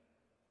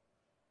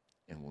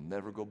and will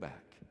never go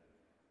back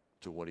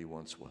to what he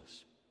once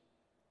was.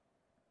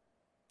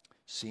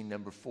 Scene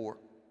number 4,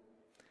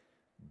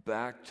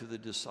 back to the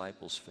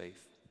disciples'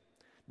 faith.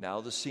 Now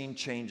the scene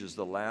changes.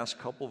 The last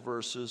couple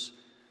verses,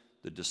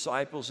 the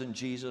disciples and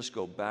Jesus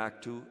go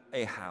back to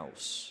a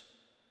house.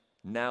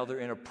 Now they're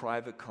in a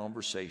private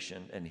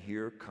conversation, and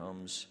here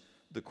comes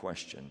the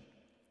question.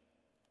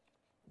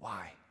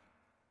 Why?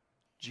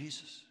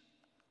 Jesus,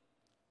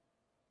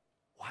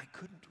 why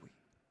couldn't we?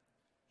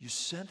 You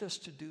sent us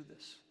to do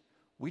this.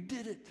 We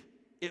did it.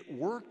 It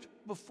worked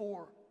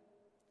before.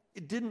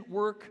 It didn't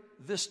work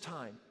this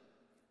time.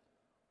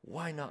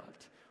 Why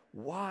not?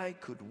 Why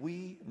could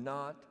we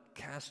not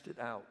cast it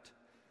out?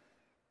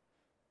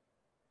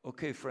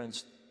 Okay,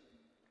 friends,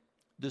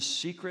 the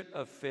secret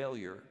of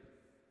failure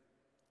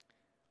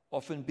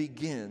often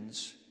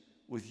begins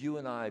with you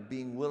and I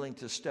being willing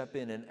to step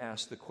in and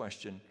ask the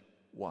question,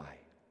 why?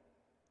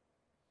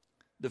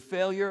 The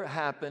failure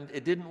happened.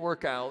 It didn't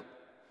work out.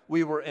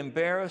 We were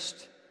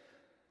embarrassed.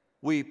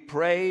 We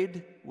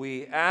prayed.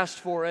 We asked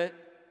for it.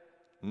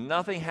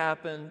 Nothing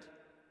happened.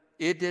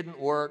 It didn't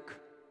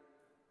work.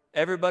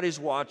 Everybody's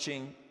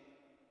watching.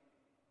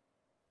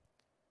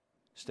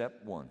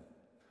 Step 1,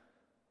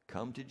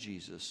 come to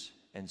Jesus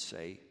and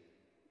say,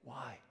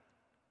 why?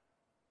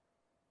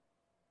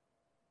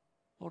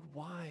 Lord,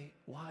 why?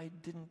 Why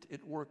didn't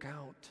it work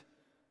out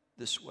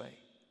this way?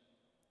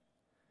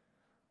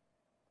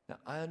 Now,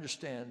 I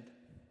understand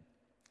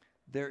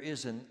there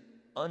is an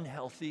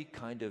unhealthy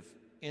kind of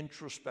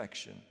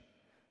introspection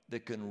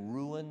that can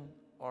ruin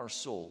our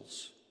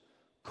souls.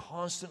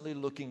 Constantly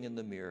looking in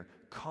the mirror,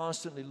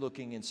 constantly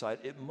looking inside.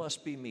 It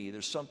must be me.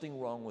 There's something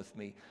wrong with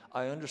me.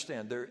 I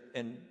understand there,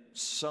 and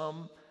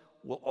some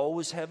will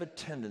always have a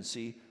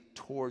tendency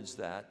towards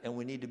that, and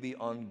we need to be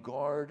on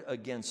guard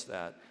against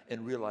that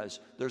and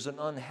realize there's an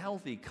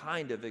unhealthy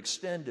kind of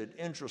extended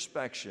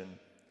introspection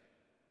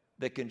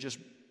that can just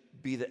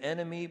be the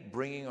enemy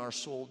bringing our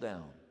soul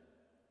down.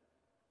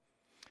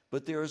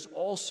 But there is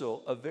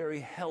also a very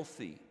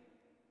healthy,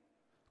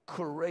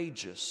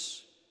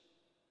 courageous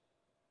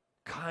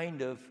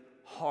kind of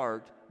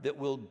heart that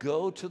will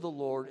go to the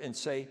Lord and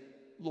say,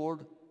 Lord,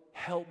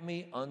 help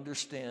me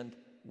understand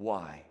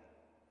why.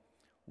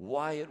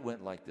 Why it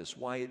went like this,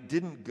 why it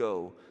didn't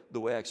go the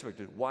way I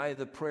expected, why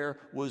the prayer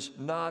was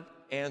not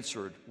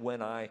answered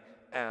when I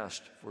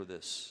asked for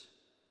this.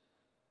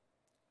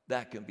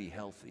 That can be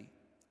healthy.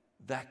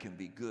 That can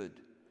be good.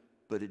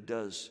 But it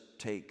does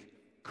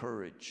take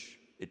courage.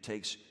 It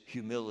takes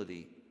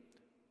humility,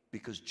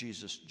 because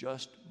Jesus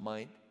just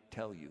might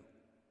tell you.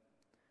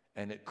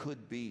 And it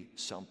could be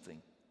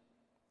something.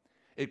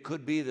 It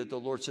could be that the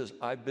Lord says,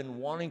 I've been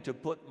wanting to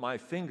put my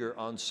finger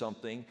on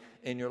something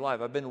in your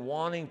life. I've been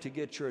wanting to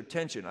get your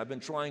attention. I've been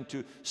trying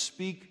to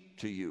speak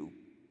to you.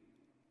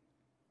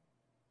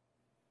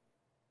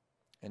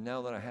 And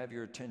now that I have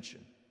your attention,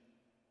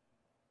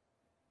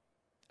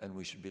 and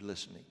we should be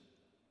listening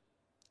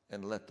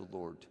and let the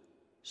Lord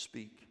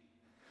speak.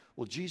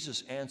 Well,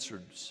 Jesus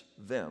answers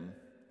them.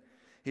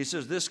 He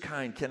says, this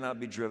kind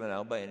cannot be driven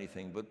out by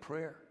anything but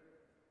prayer.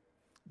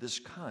 This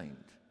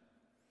kind.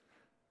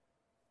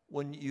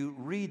 When you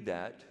read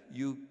that,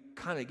 you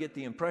kind of get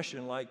the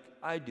impression, like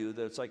I do,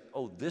 that it's like,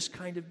 oh, this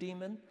kind of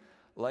demon?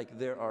 Like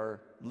there are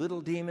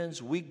little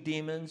demons, weak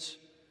demons,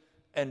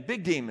 and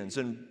big demons,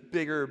 and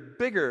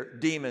bigger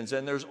demons,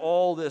 and there's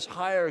all this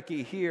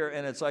hierarchy here,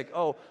 and it's like,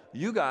 oh,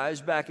 you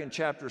guys, back in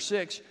chapter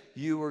 6,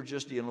 you were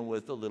just dealing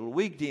with the little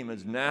weak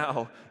demons.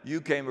 Now you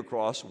came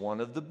across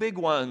one of the big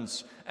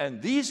ones,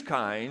 and these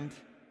kind,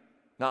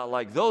 not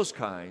like those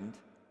kind,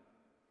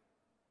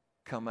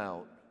 come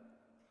out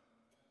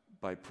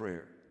by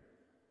prayer.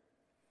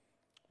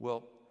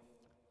 Well,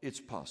 it's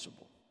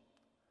possible,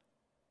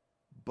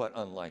 but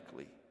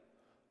unlikely.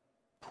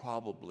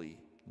 probably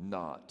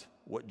not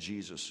what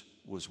Jesus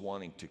was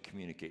wanting to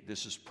communicate.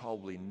 This is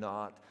probably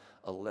not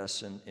a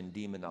lesson in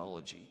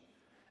demonology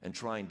and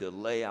trying to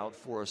lay out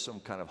for us some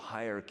kind of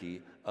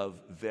hierarchy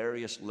of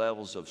various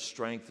levels of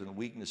strength and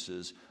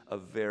weaknesses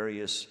of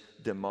various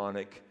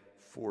demonic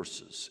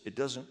forces. It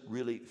doesn't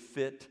really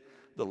fit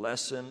the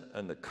lesson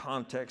and the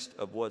context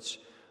of what's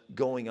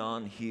going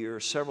on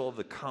here. Several of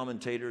the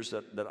commentators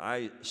that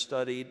I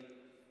studied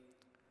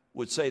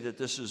would say that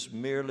this is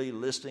merely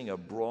listing a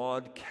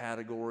broad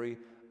category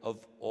of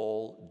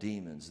all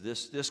demons.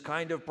 This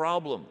kind of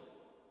problem.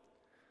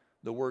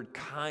 The word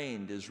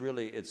kind is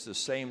really, it's the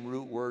same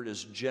root word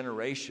as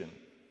generation.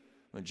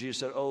 When Jesus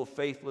said, oh,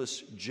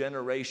 faithless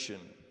generation,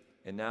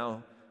 and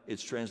now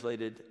it's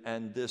translated,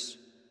 and this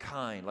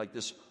kind, like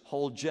this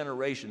whole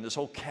generation, this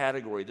whole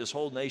category, this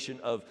whole nation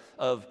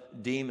of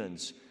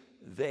demons,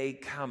 they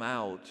come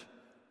out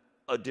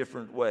a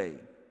different way.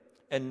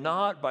 And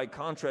not by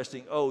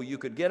contrasting, oh, you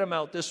could get them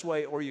out this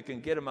way or you can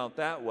get them out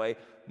that way.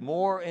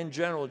 More in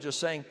general,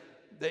 just saying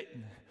they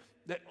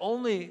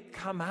only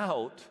come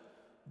out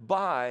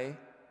by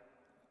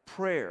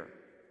prayer.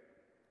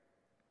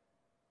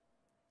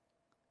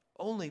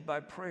 Only by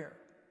prayer.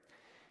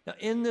 Now,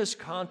 in this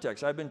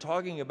context, I've been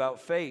talking about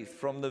faith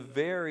from the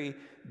very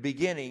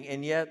beginning,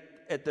 and yet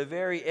at the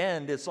very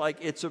end, it's like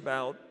it's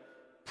about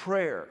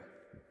prayer.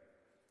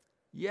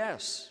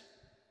 Yes,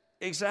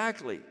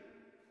 exactly.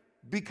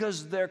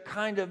 Because they're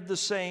kind of the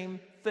same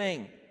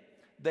thing.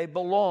 They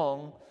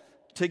belong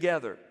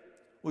together.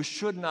 We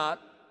should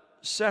not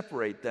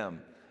separate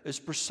them. It's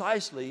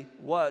precisely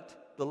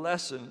what the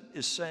lesson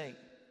is saying.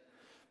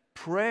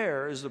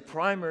 Prayer is the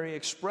primary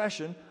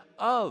expression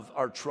of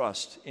our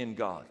trust in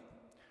God.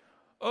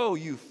 Oh,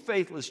 you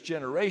faithless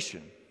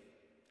generation,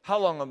 how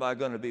long am I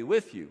going to be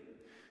with you?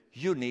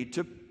 You need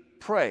to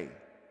pray.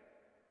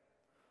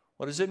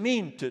 What does it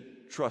mean to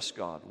trust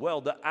God? Well,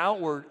 the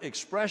outward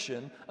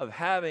expression of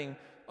having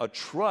a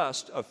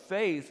trust, a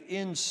faith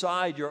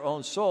inside your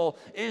own soul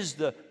is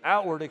the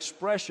outward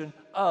expression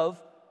of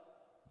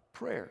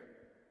prayer.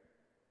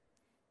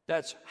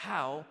 That's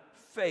how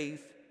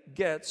faith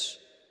gets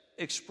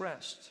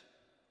expressed.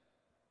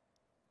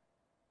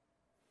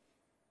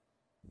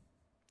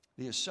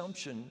 The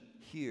assumption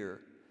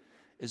here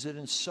is that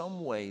in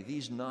some way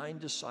these 9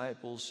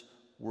 disciples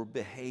were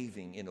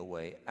behaving in a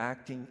way,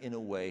 acting in a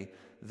way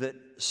that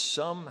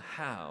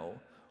somehow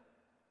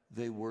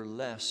they were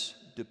less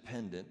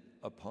dependent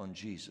upon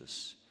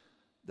Jesus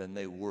than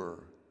they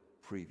were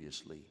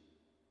previously.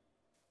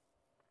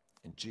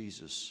 And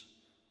Jesus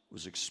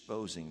was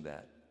exposing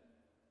that,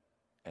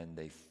 and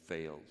they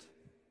failed,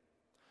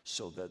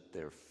 so that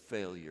their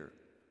failure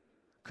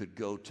could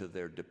go to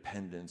their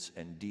dependence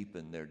and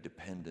deepen their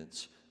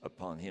dependence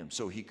upon him.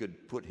 So he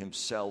could put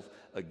himself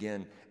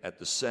again at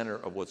the center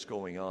of what's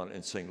going on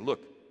and saying,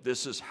 look,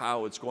 this is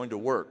how it's going to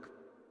work.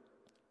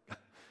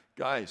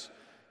 Guys,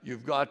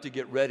 you've got to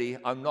get ready.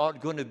 I'm not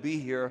going to be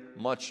here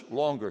much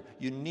longer.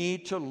 You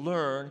need to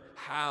learn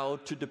how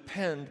to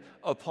depend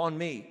upon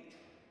me.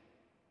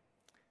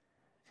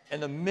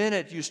 And the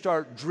minute you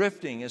start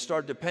drifting and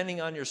start depending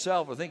on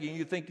yourself or thinking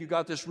you think you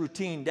got this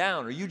routine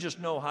down or you just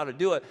know how to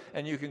do it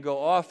and you can go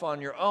off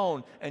on your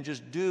own and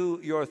just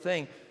do your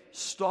thing,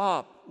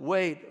 stop,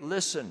 wait,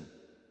 listen.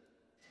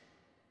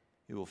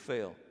 You will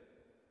fail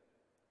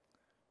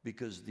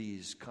because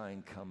these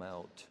kind come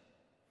out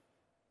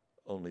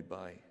only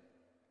by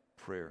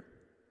prayer.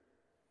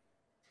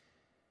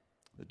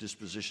 The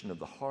disposition of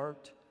the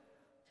heart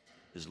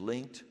is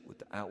linked with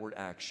the outward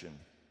action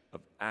of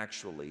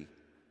actually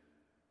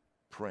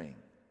praying.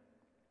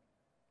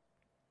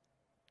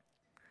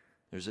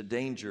 There's a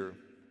danger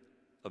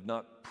of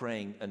not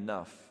praying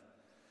enough.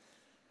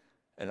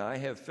 And I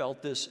have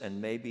felt this,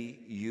 and maybe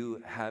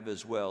you have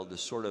as well,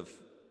 this sort of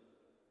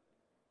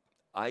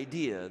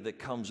idea that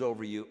comes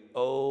over you,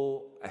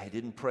 oh, I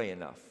didn't pray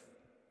enough.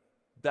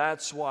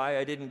 That's why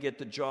I didn't get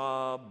the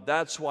job.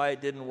 That's why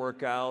it didn't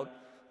work out.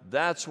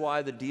 That's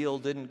why the deal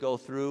didn't go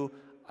through.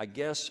 I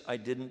guess I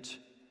didn't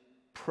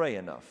pray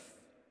enough.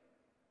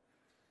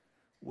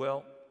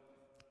 Well,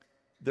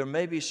 there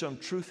may be some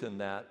truth in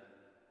that,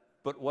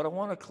 but what I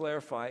want to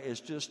clarify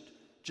is just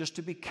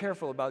to be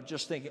careful about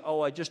just thinking,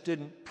 oh, I just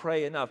didn't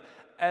pray enough,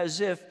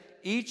 as if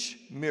each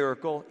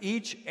miracle,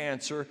 each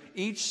answer,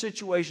 each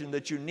situation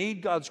that you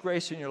need God's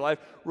grace in your life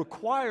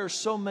requires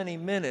so many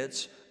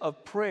minutes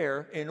of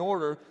prayer in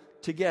order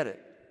to get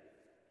it.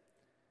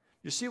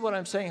 You see what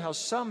I'm saying? How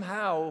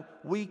somehow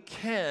we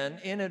can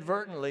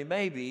inadvertently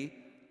maybe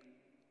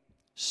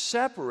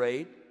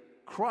separate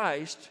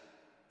Christ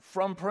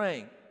from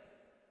praying.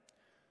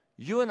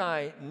 You and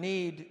I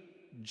need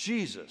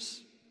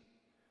Jesus.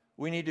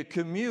 We need to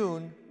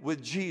commune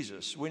with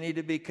Jesus. We need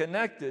to be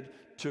connected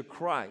to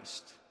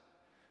Christ.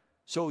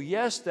 So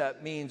yes,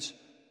 that means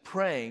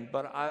praying,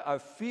 but I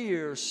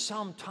fear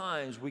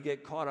sometimes we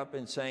get caught up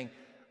in saying,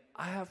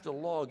 I have to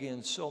log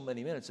in so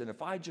many minutes, and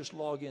if I just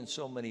log in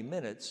so many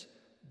minutes,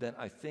 then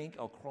I think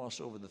I'll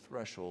cross over the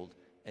threshold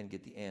and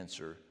get the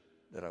answer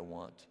that I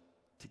want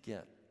to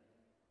get.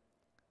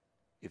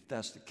 If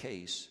that's the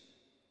case,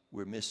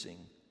 we're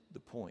missing the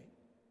point.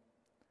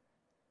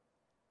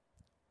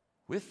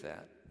 With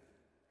that,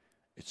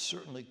 it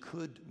certainly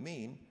could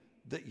mean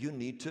that you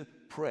need to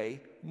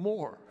pray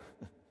more.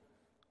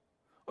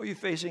 Are you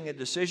facing a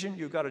decision?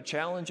 You've got a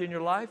challenge in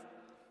your life?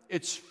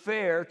 It's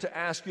fair to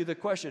ask you the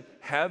question,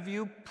 have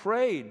you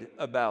prayed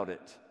about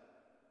it?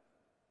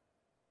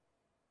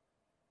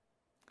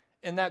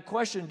 And that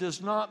question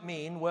does not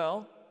mean,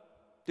 well,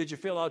 did you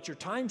fill out your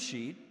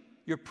timesheet,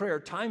 your prayer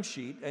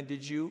timesheet, and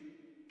did you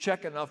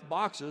check enough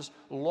boxes,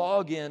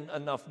 log in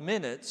enough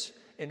minutes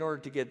in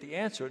order to get the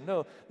answer?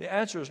 No, the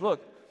answer is,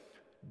 look,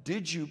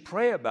 did you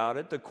pray about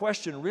it? The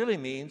question really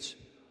means,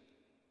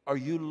 are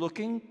you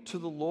looking to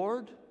the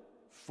Lord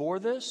for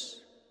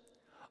this?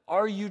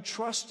 Are you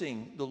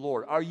trusting the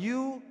Lord? Are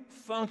you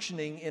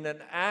functioning in an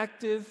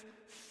active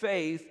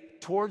faith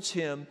towards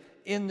Him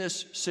in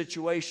this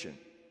situation?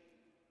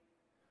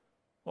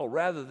 Well,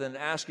 rather than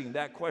asking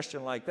that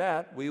question like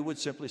that, we would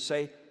simply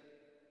say,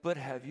 but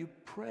have you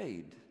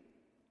prayed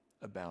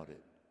about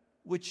it?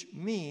 Which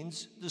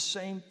means the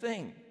same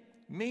thing.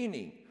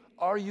 Meaning,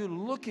 are you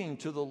looking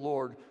to the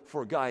Lord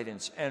for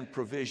guidance and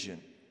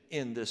provision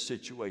in this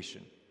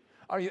situation?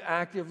 Are you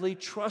actively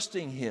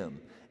trusting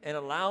Him and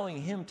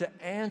allowing Him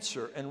to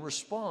answer and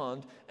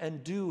respond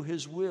and do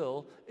His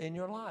will in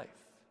your life?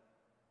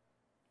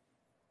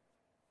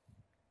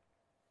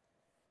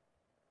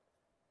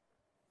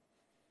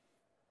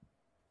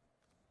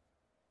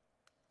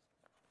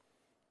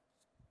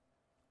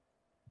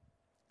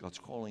 God's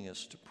calling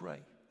us to pray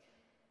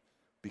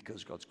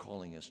because God's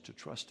calling us to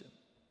trust Him,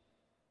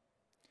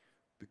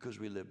 because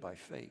we live by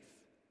faith.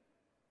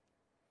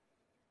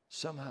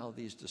 Somehow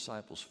these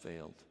disciples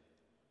failed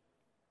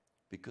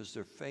because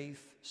their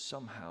faith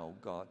somehow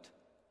got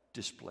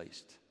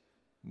displaced,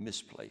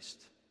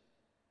 misplaced,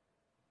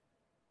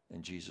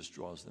 and Jesus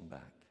draws them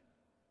back.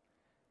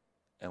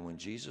 And when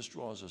Jesus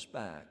draws us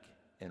back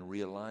and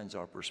realigns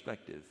our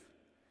perspective,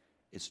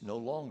 it's no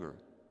longer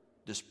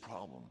this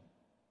problem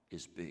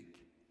is big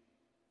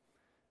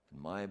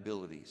and my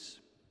abilities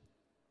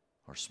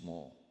are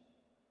small.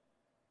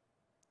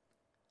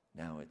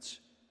 Now it's,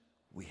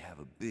 we have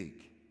a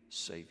big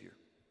Savior,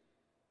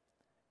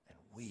 and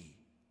we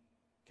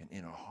can,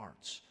 in our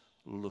hearts,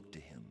 look to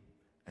Him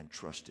and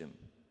trust Him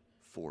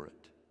for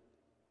it.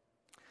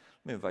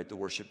 Let me invite the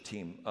worship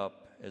team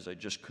up as I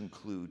just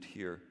conclude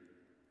here.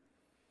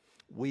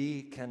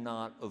 We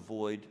cannot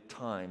avoid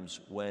times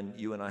when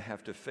you and I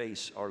have to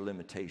face our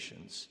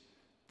limitations.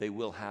 They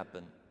will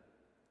happen.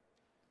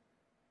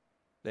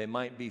 They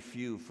might be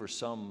few for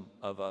some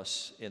of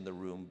us in the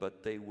room,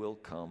 but they will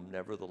come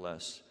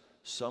nevertheless.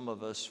 Some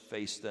of us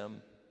face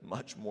them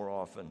much more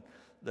often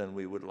than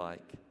we would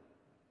like.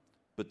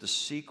 But the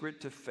secret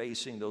to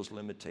facing those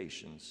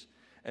limitations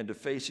and to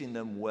facing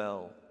them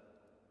well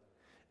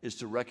is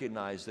to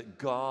recognize that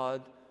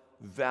God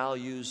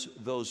values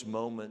those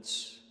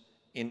moments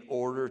in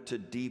order to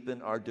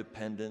deepen our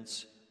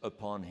dependence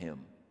upon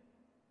Him.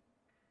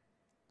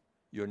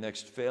 Your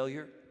next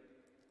failure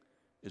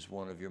is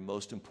one of your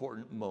most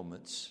important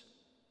moments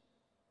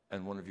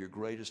and one of your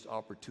greatest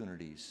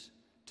opportunities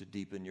to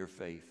deepen your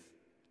faith,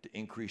 to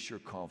increase your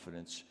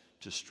confidence,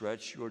 to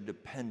stretch your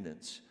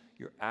dependence,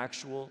 your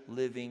actual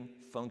living,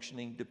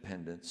 functioning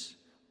dependence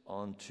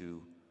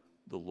onto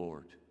the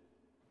Lord.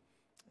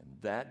 And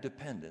that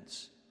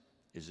dependence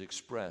is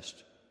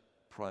expressed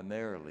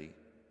primarily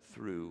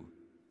through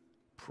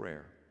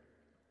prayer.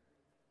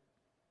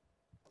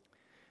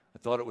 I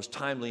thought it was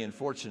timely and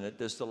fortunate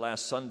this the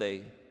last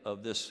Sunday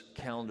of this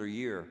calendar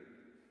year.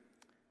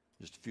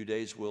 Just a few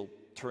days we'll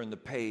turn the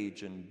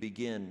page and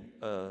begin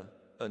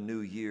a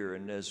new year.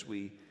 And as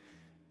we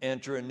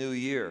enter a new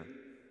year,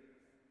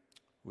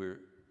 we're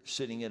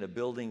sitting in a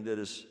building that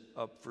is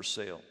up for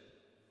sale.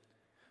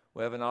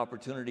 We have an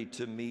opportunity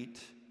to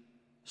meet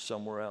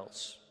somewhere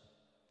else.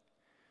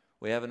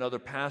 We have another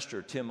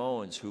pastor, Tim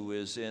Owens, who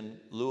is in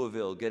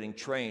Louisville getting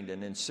trained,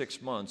 and in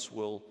 6 months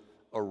will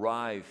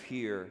arrive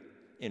here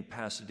in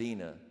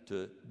Pasadena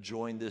to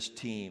join this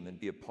team and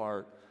be a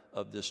part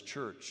of this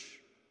church.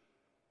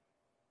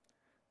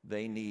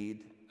 They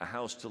need a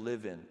house to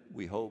live in,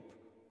 we hope,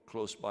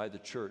 close by the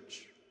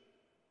church.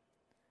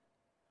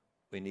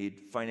 We need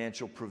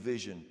financial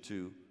provision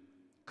to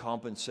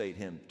compensate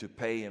him, to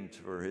pay him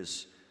for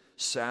his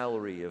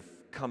salary of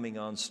coming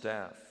on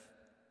staff.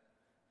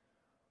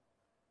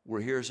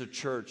 We're here as a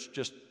church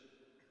just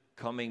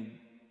coming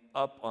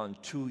up on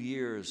 2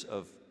 years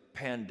of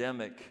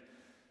pandemic,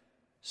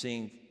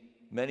 seeing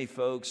many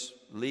folks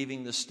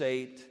leaving the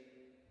state.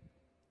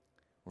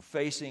 We're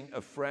facing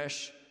a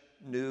fresh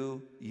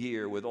new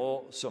year with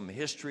some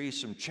history,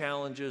 some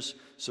challenges,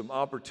 some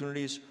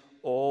opportunities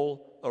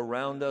all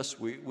around us.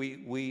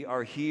 We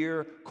are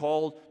here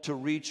called to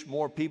reach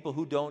more people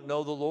who don't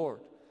know the Lord.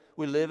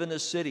 We live in a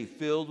city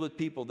filled with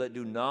people that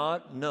do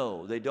not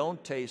know, they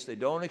don't taste, they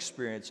don't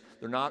experience,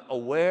 they're not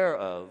aware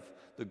of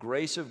the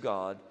grace of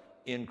God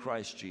in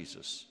Christ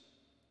Jesus.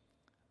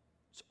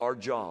 It's our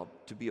job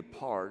to be a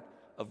part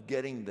of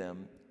getting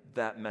them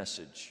that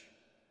message,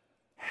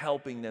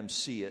 helping them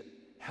see it,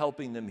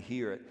 helping them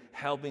hear it,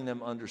 helping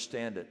them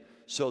understand it,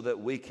 so that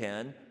we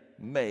can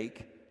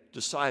make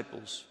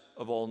disciples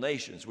of all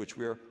nations, which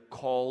we are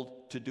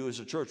called to do as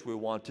a church. We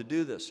want to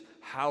do this.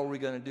 How are we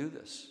going to do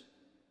this?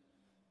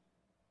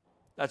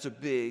 That's a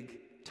big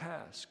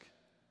task.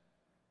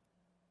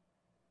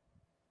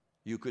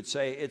 You could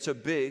say it's a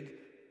big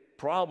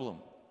problem.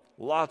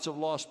 Lots of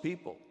lost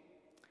people.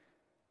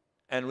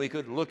 And we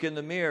could look in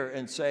the mirror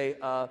and say,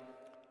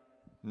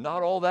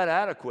 not all that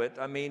adequate.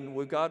 I mean,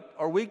 we've got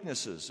our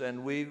weaknesses.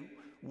 And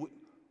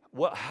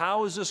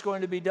how is this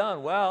going to be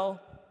done?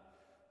 Well,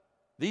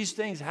 these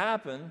things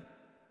happen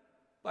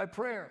by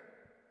prayer.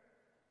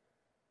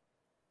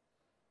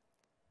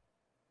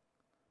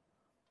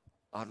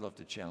 I'd love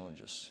to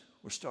challenge us.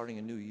 We're starting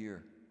a new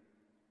year.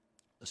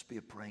 Let's be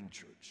a praying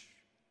church.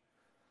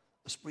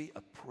 Let's be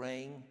a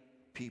praying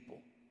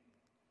people.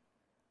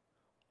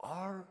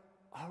 Our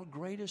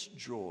greatest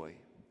joy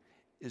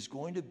is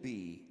going to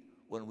be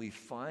when we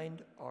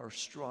find our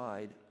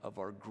stride of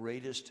our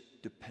greatest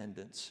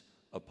dependence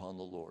upon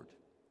the Lord.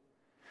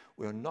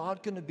 We're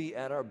not going to be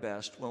at our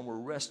best when we're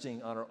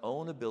resting on our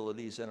own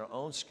abilities and our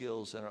own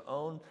skills and our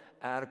own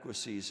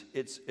adequacies.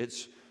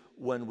 It's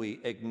when we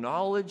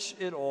acknowledge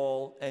it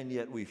all and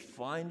yet we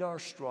find our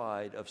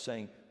stride of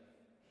saying,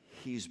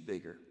 He's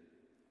bigger,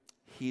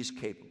 He's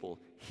capable,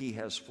 He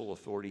has full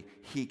authority,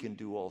 He can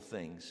do all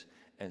things.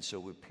 And so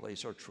we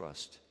place our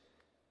trust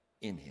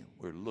in Him.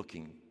 We're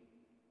looking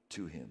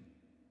to Him.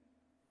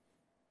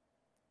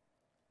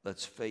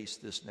 Let's face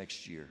this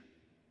next year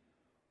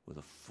with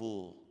a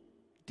full,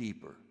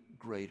 deeper,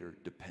 greater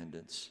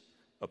dependence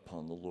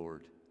upon the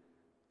Lord.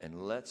 And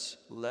let's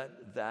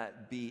let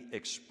that be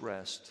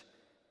expressed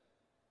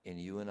in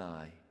you and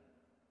I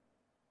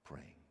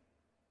praying.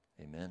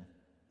 Amen.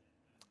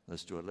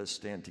 Let's do it. Let's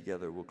stand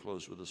together. We'll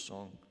close with a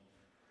song.